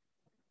happy.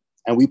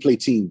 And we play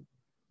team.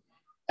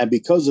 And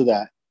because of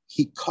that,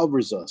 he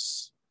covers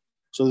us.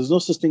 So there's no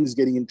such thing as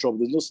getting in trouble.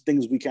 There's no such thing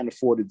as we can't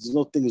afford it. There's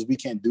no thing as we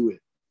can't do it.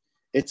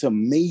 It's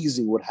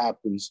amazing what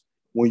happens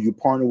when you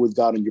partner with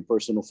God in your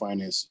personal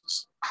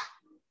finances.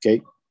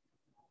 Okay?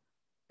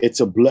 It's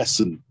a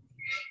blessing.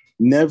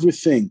 Never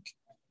think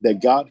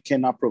that God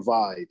cannot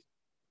provide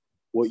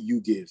what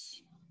you give.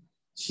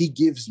 He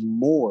gives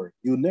more.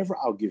 You'll never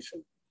outgive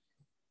him.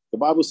 The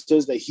Bible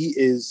says that he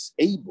is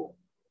able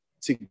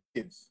to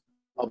give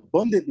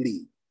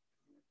abundantly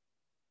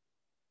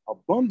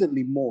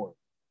more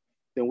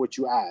than what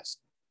you ask.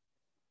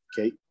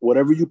 Okay?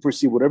 Whatever you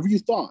perceive, whatever you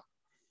thought,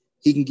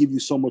 he can give you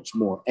so much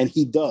more. And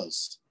he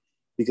does,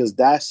 because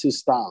that's his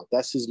style.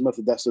 That's his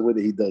method. That's the way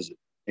that he does it.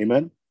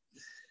 Amen?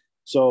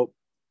 So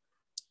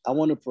I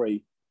want to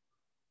pray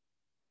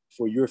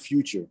for your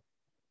future.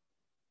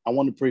 I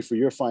want to pray for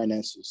your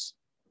finances.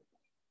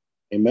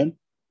 Amen?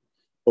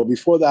 But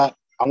before that,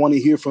 I want to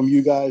hear from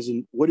you guys.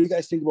 And what do you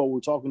guys think about what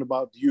we're talking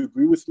about? Do you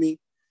agree with me?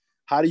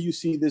 How do you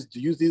see this? Do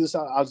you see this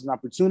as an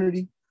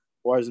opportunity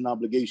or as an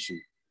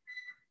obligation?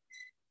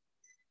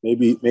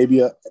 Maybe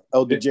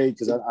Elder J,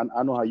 because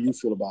I know how you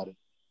feel about it.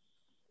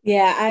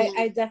 Yeah,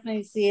 I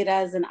definitely see it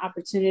as an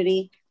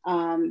opportunity.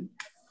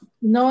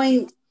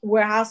 Knowing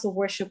where House of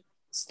Worship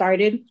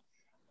started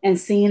and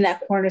seeing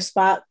that corner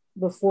spot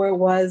before it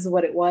was,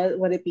 what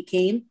it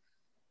became,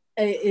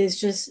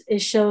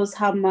 it shows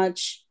how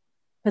much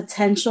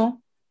potential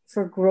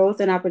for growth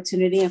and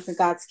opportunity and for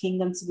God's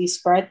kingdom to be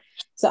spread.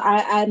 So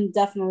I'm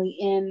definitely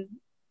in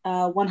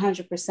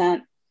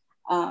 100%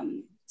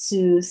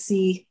 to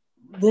see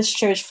this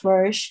church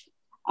flourish.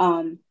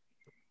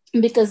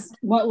 Because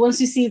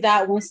once you see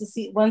that, once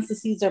the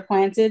seeds are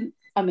planted,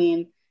 I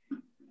mean,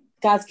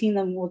 God's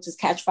kingdom will just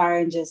catch fire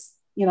and just,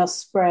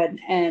 spread.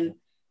 And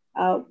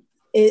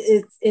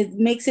it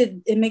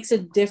makes a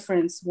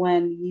difference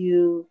when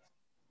you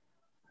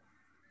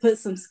put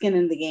some skin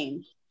in the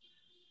game.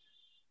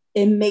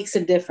 It makes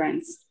a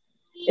difference.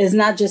 It's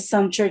not just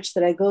some church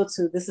that I go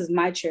to. This is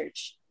my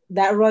church.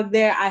 That rug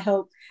there, I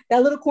hope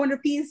that little corner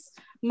piece,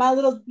 my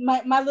little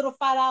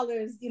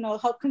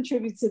 $5, help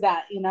contribute to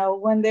that.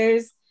 When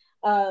there's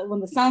when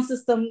the sound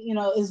system,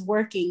 is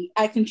working,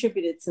 I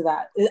contributed to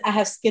that. I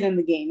have skin in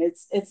the game.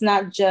 It's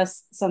not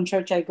just some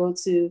church I go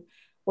to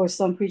or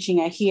some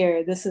preaching I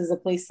hear. This is a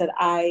place that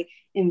I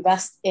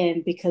invest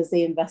in because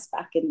they invest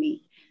back in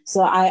me.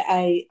 So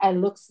I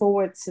look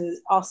forward to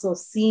also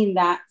seeing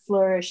that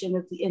flourish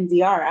in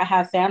DR. I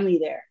have family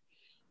there,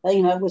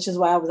 which is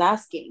why I was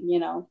asking,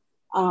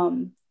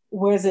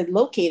 where is it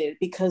located?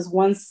 Because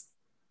once,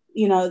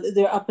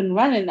 they're up and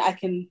running, I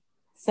can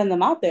send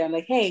them out there.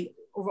 Like, hey,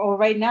 or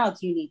right now,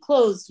 do you need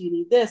clothes? Do you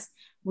need this?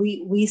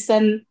 We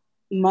send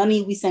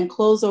money, we send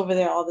clothes over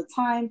there all the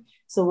time.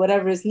 So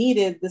whatever is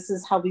needed, this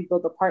is how we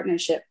build a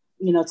partnership,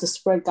 to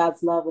spread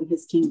God's love and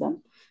his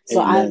kingdom.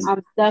 So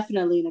I'm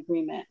definitely in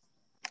agreement.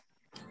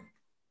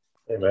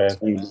 Amen.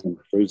 Amen.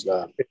 Praise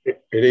God.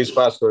 It is,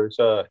 Pastor.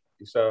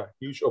 It's a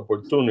huge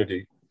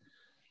opportunity.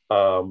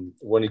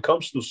 When it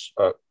comes to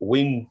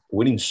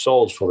winning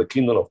souls for the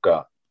kingdom of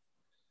God,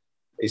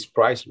 it's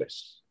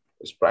priceless.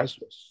 It's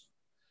priceless.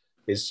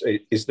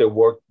 It's the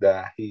work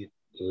that He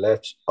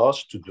left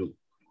us to do,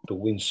 to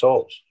win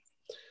souls.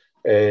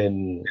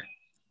 And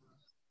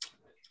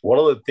one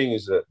of the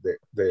things is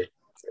that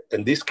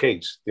in this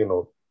case,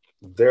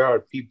 there are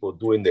people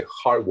doing the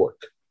hard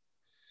work,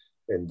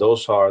 and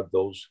those are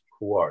those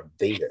who are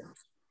there.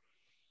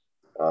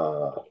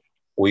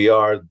 We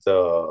are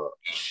the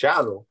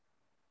channel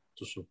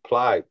to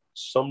supply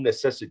some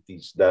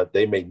necessities that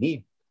they may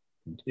need,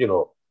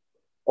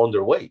 on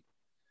their way.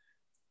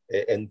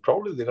 And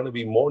probably there are going to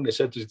be more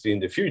necessities in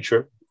the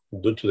future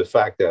due to the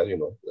fact that,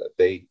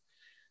 that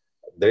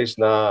there's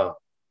not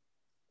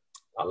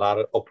a lot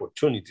of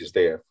opportunities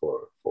there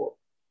for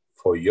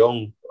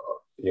young,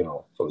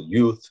 for the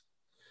youth.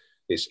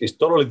 It's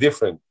totally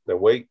different. The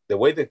way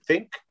they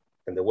think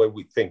and the way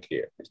we think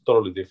here is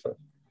totally different.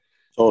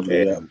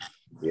 Totally,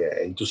 yeah.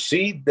 And to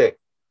see the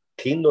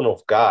kingdom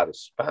of God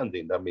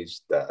expanding, that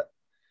means that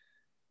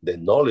the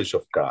knowledge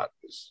of God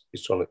is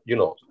going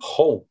to,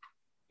 hope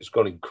is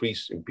going to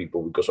increase in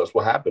people, because that's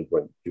what happens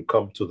when you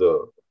come to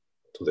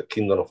the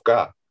kingdom of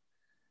God.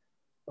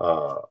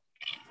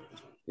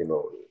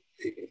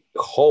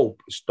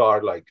 Hope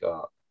start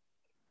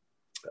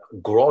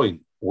growing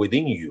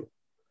within you,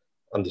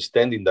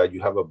 understanding that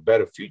you have a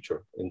better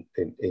future in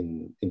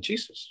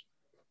Jesus.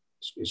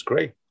 It's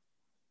great.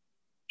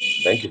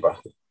 Thank you,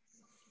 Pastor.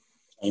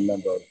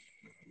 Amen, brother.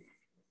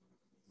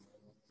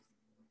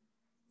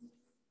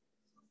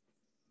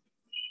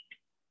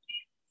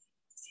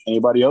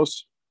 Anybody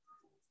else?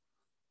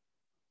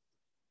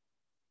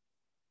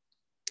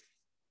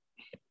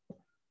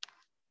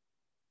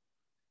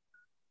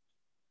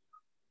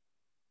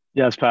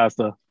 Yes,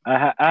 Pastor.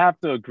 I have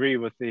to agree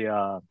with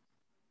the,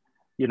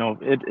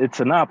 it's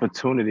an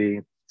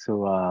opportunity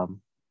to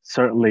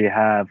certainly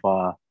have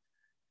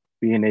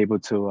being able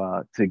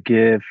to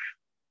give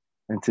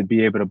and to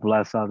be able to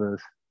bless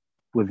others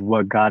with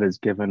what God has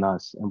given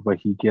us and what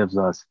He gives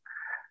us.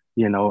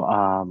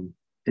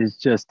 It's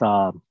just,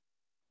 the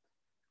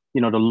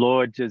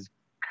Lord just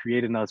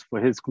creating us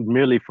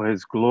merely for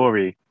His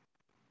glory,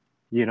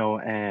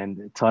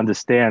 and to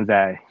understand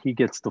that He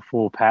gets the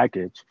full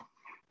package,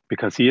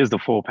 because He is the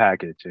full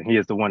package, and He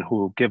is the one who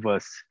will give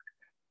us,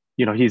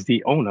 He's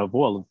the owner of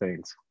all of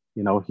things.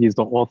 He's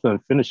the author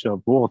and finisher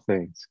of all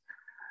things.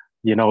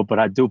 But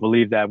I do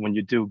believe that when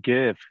you do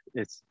give,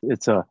 it's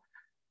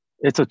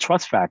a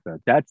trust factor.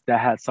 That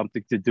has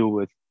something to do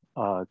with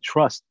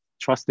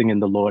trusting in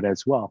the Lord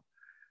as well.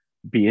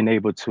 Being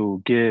able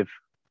to give,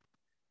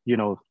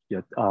 your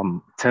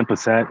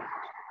 10%,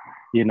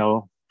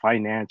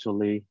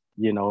 financially,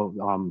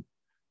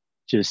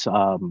 just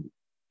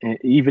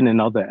even in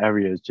other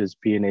areas,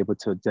 just being able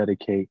to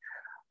dedicate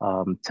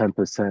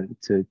 10%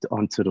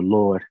 unto the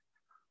Lord,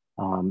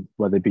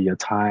 whether it be your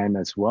time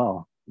as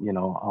well.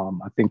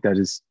 I think that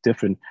is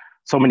different.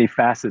 So many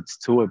facets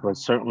to it, but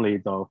certainly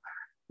though,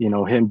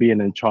 Him being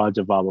in charge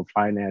of our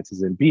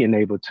finances and being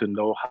able to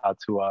know how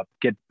to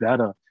get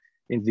better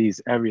in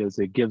these areas,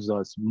 it gives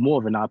us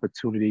more of an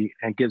opportunity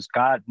and gives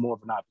God more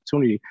of an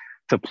opportunity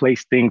to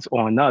place things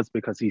on us,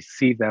 because He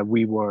sees that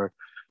we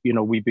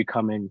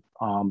becoming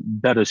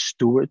better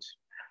stewards,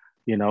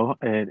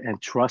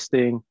 and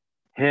trusting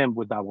Him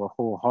with our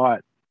whole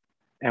heart.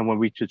 And when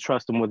we should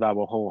trust Him with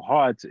our whole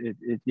hearts,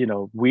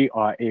 we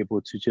are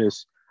able to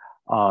just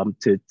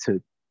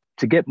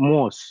to get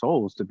more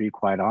souls, to be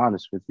quite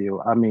honest with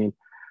you. I mean,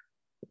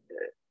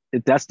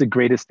 that's the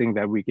greatest thing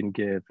that we can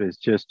give, is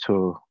just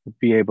to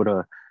be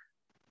able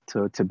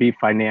to be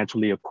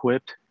financially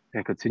equipped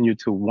and continue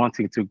to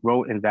wanting to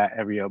grow in that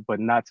area, but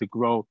not to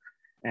grow.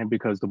 And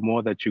because the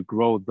more that you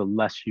grow, the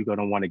less you're going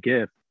to want to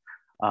give.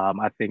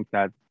 I think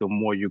that the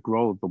more you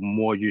grow, the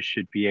more you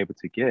should be able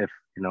to give,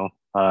 and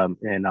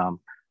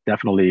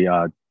definitely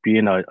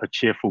being a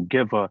cheerful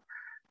giver,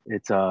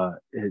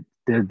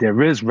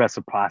 there is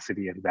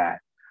reciprocity in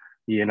that,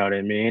 you know what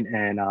I mean?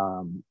 And,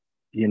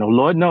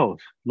 Lord knows,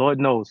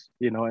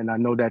 and I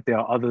know that there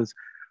are others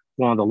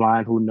on the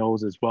line who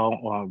knows as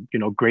well,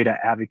 greater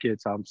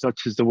advocates,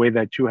 such as the way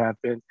that you have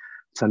been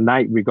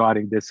tonight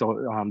regarding this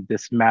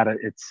matter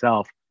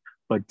itself.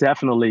 But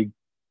definitely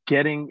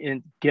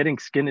getting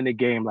skin in the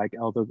game, like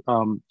Elder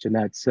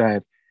Jeanette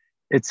said,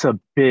 it's a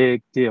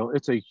big deal.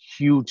 It's a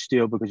huge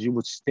deal, because you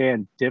would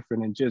stand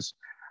different, and just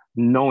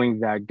knowing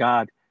that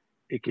God,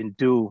 it can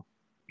do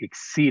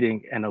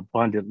exceeding and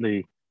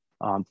abundantly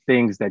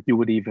things that you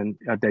would even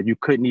that you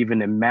couldn't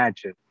even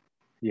imagine,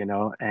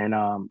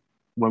 and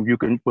when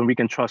we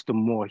can trust Him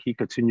more, He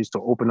continues to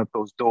open up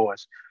those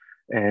doors.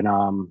 And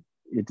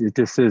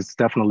this is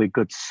definitely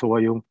good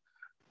soil.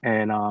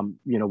 And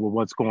with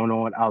what's going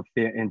on out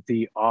there in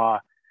DR,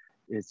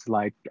 it's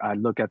like I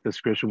look at the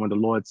scripture when the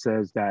Lord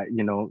says that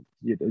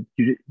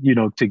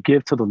to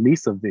give to the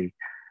least of thee,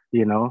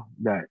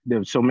 that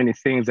there's so many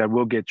things that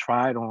will get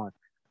tried on.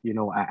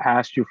 I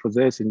asked you for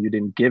this and you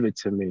didn't give it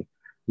to me.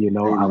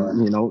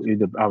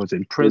 I was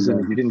in prison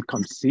and you didn't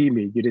come see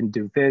me. You didn't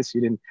do this.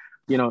 You didn't,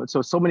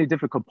 so many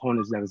different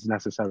components that is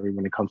necessary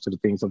when it comes to the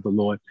things of the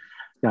Lord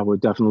that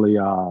would definitely,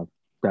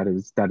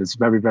 that is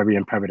very, very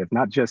imperative.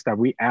 Not just that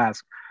we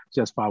ask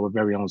just for our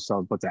very own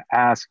selves, but to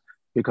ask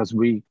because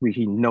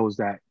he knows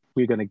that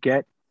we're going to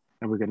get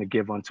and we're going to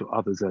give unto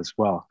others as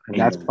well. And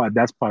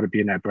that's part of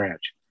being that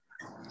branch.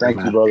 Thank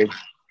Amen. you, brother.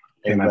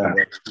 Amen. Amen.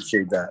 I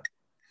appreciate that.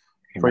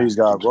 Amen. Praise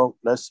God. Well,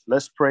 let's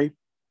pray.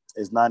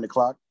 It's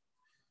 9:00,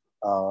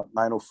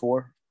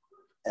 9:04,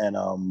 and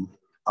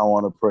I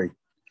want to pray.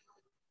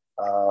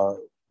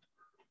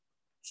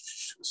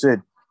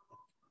 Sid.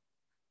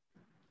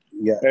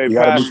 Yeah. Hey,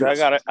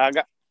 Pastor,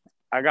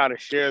 I gotta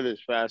share this,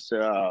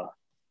 Pastor.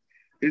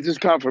 It's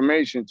just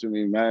confirmation to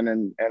me, man.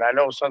 And I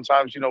know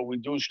sometimes, we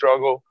do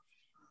struggle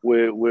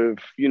with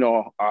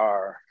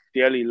our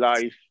daily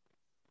life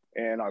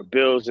and our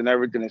bills and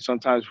everything. And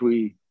sometimes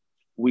we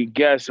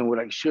guess and we're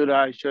like, should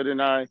I,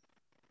 shouldn't I?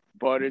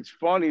 But it's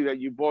funny that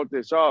you brought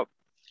this up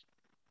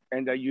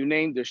and that you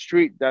named the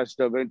street. That's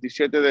the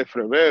 27 de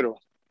Febrero,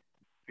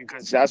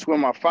 because that's where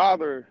my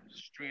father's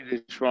street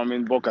is from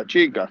in Boca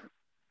Chica.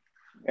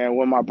 And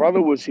when my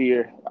brother was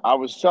here, I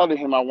was telling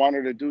him I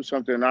wanted to do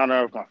something in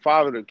honor of my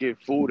father, to give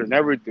food and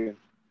everything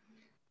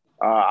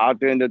out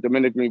there in the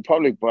Dominican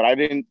Republic, but I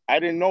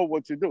didn't know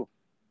what to do.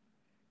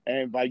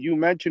 And by you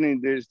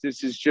mentioning this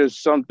is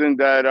just something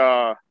that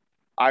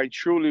I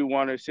truly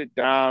want to sit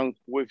down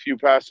with you,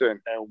 Pastor, and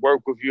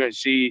work with you and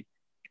see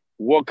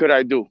what could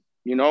I do.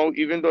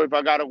 Even though if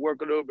I got to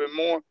work a little bit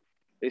more,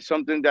 it's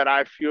something that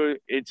I feel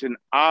it's an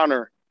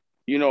honor,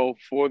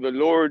 for the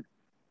Lord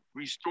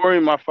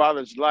restoring my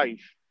father's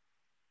life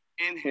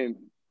in him.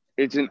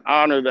 It's an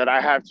honor that I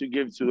have to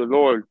give to the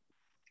Lord.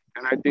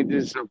 And I think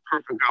this is a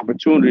perfect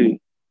opportunity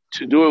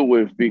to do it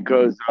with,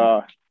 because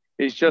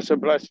it's just a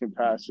blessing,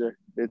 Pastor.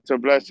 It's a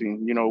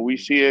blessing. We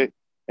see it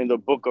in the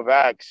book of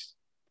Acts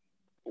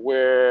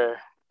where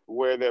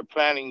they're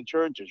planting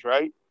churches,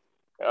 right?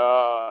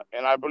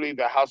 And I believe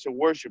the house of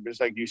worship is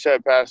like you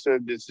said, Pastor,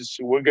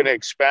 we're going to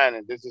expand,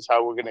 and this is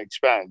how we're going to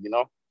expand,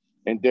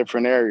 in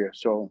different areas.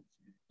 So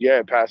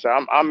yeah, Pastor,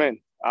 I'm in.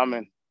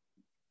 Amen.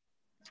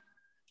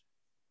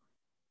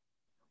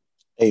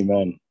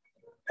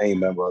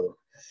 Amen, brother.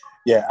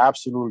 Yeah,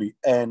 absolutely.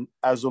 And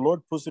as the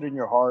Lord puts it in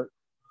your heart,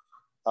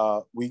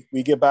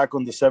 we get back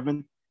on the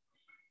 7th.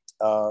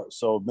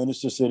 So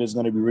Minister Sid is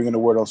going to be bringing the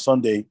word on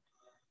Sunday.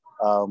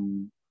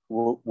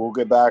 We'll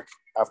get back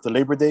after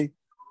Labor Day.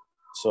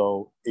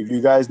 So if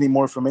you guys need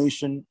more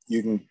information,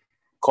 you can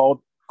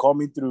call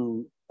me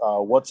through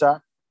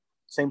WhatsApp,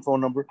 same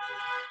phone number,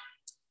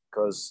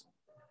 because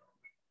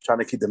trying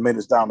to keep the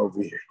minutes down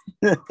over here.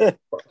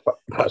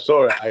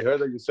 Sorry, I heard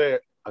that you say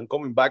I'm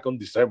coming back on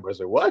December. I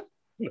said, what?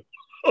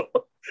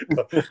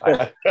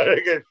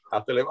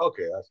 After Labor,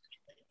 okay.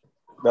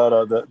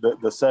 No, the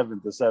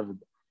 7th.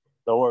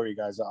 Don't worry,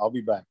 guys. I'll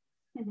be back.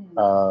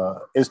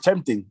 It's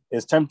tempting.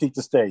 It's tempting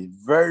to stay.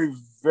 Very,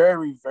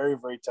 very, very,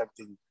 very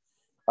tempting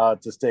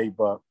to stay,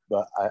 but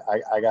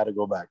I got to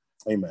go back.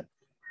 Amen.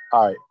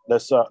 All right,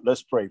 let's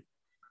pray.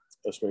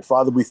 Let's pray.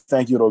 Father, we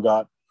thank you, Lord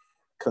God.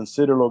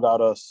 Consider, Lord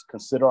God, us.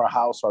 Consider our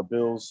house, our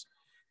bills.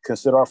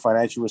 Consider our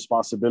financial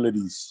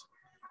responsibilities,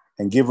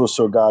 and give us,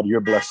 Lord God,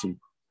 your blessing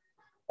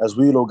as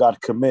we, Lord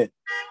God, commit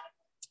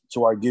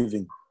to our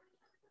giving.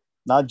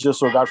 Not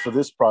just, Lord God, for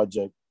this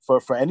project,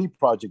 for any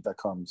project that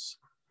comes.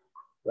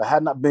 If it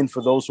had not been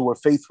for those who were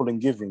faithful in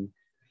giving,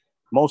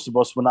 most of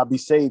us would not be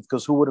saved,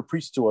 because who would have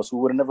preached to us? We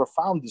would have never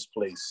found this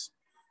place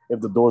if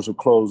the doors were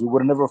closed. We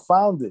would have never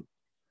found it.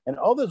 And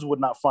others would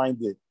not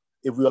find it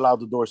if we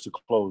allowed the doors to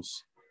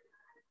close.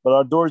 But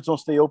our doors don't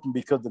stay open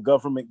because the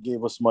government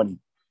gave us money.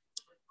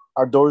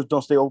 Our doors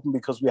don't stay open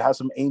because we have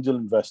some angel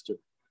investor.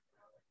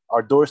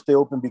 Our doors stay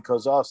open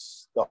because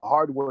us, the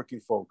hardworking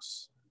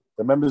folks,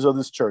 the members of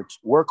this church,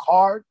 work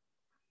hard,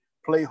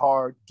 play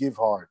hard, give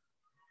hard.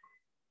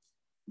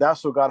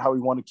 That's, Lord God, how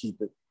we want to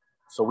keep it.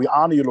 So we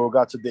honor you, Lord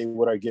God, today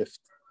with our gift.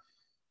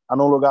 I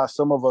know, Lord God,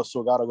 some of us,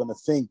 Lord God, are going to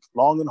think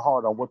long and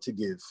hard on what to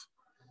give.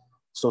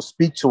 So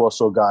speak to us,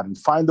 Lord God, and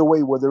find a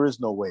way where there is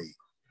no way,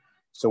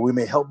 so we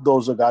may help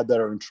those, Lord God, that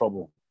are in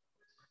trouble.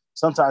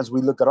 Sometimes we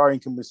look at our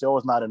income and say, oh,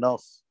 it's not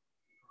enough.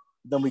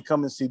 Then we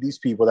come and see these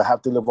people that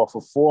have to live off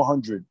of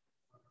 $400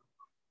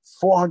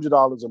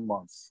 a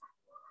month,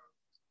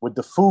 with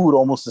the food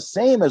almost the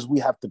same as we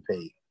have to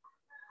pay.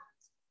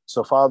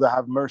 So, Father,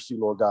 have mercy,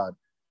 Lord God.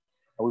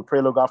 And we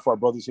pray, Lord God, for our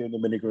brothers here in the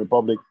Dominican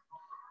Republic.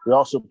 We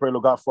also pray,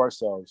 Lord God, for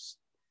ourselves,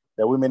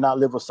 that we may not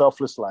live a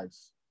selfish life,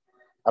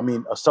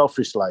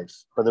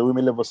 but that we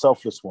may live a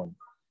selfless one.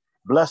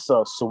 Bless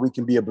us so we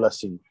can be a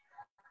blessing.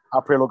 I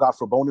pray, Lord God,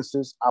 for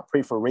bonuses. I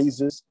pray for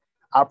raises.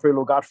 I pray,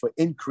 Lord God, for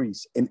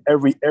increase in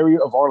every area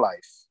of our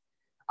life.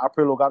 I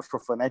pray, Lord God, for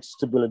financial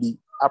stability.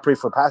 I pray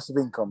for passive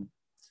income.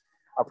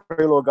 I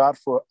pray, Lord God,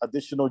 for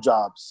additional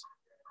jobs.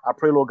 I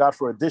pray, Lord God,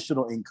 for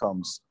additional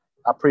incomes.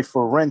 I pray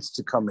for rents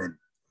to come in.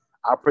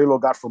 I pray,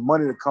 Lord God, for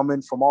money to come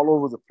in from all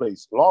over the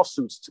place,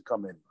 lawsuits to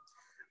come in,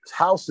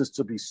 houses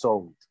to be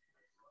sold.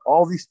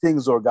 All these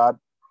things, Lord God,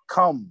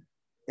 come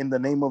in the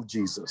name of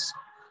Jesus,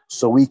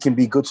 so we can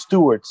be good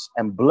stewards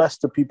and bless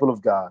the people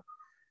of God,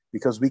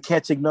 because we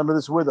can't take none of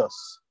this with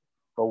us,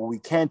 but we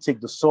can take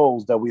the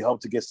souls that we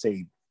help to get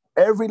saved.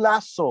 Every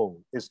last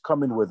soul is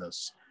coming with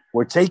us.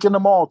 We're taking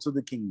them all to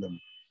the kingdom.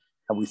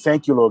 And we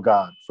thank you, Lord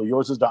God, for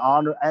yours is the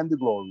honor and the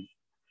glory,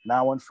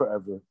 now and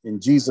forever. In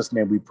Jesus'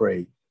 name we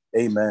pray.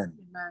 Amen.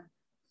 Amen.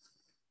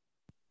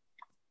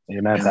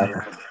 Amen.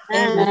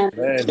 Amen.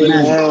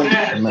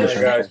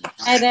 Guys. Good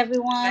night,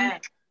 everyone.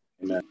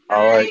 Amen.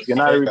 All right. Good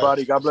night,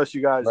 everybody. God bless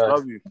you guys. Bye.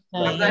 Love you.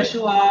 God bless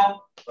you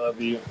all.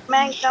 Love you.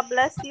 Man, God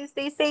bless you.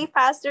 Stay safe,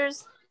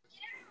 pastors.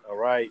 All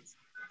right.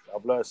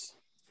 God bless.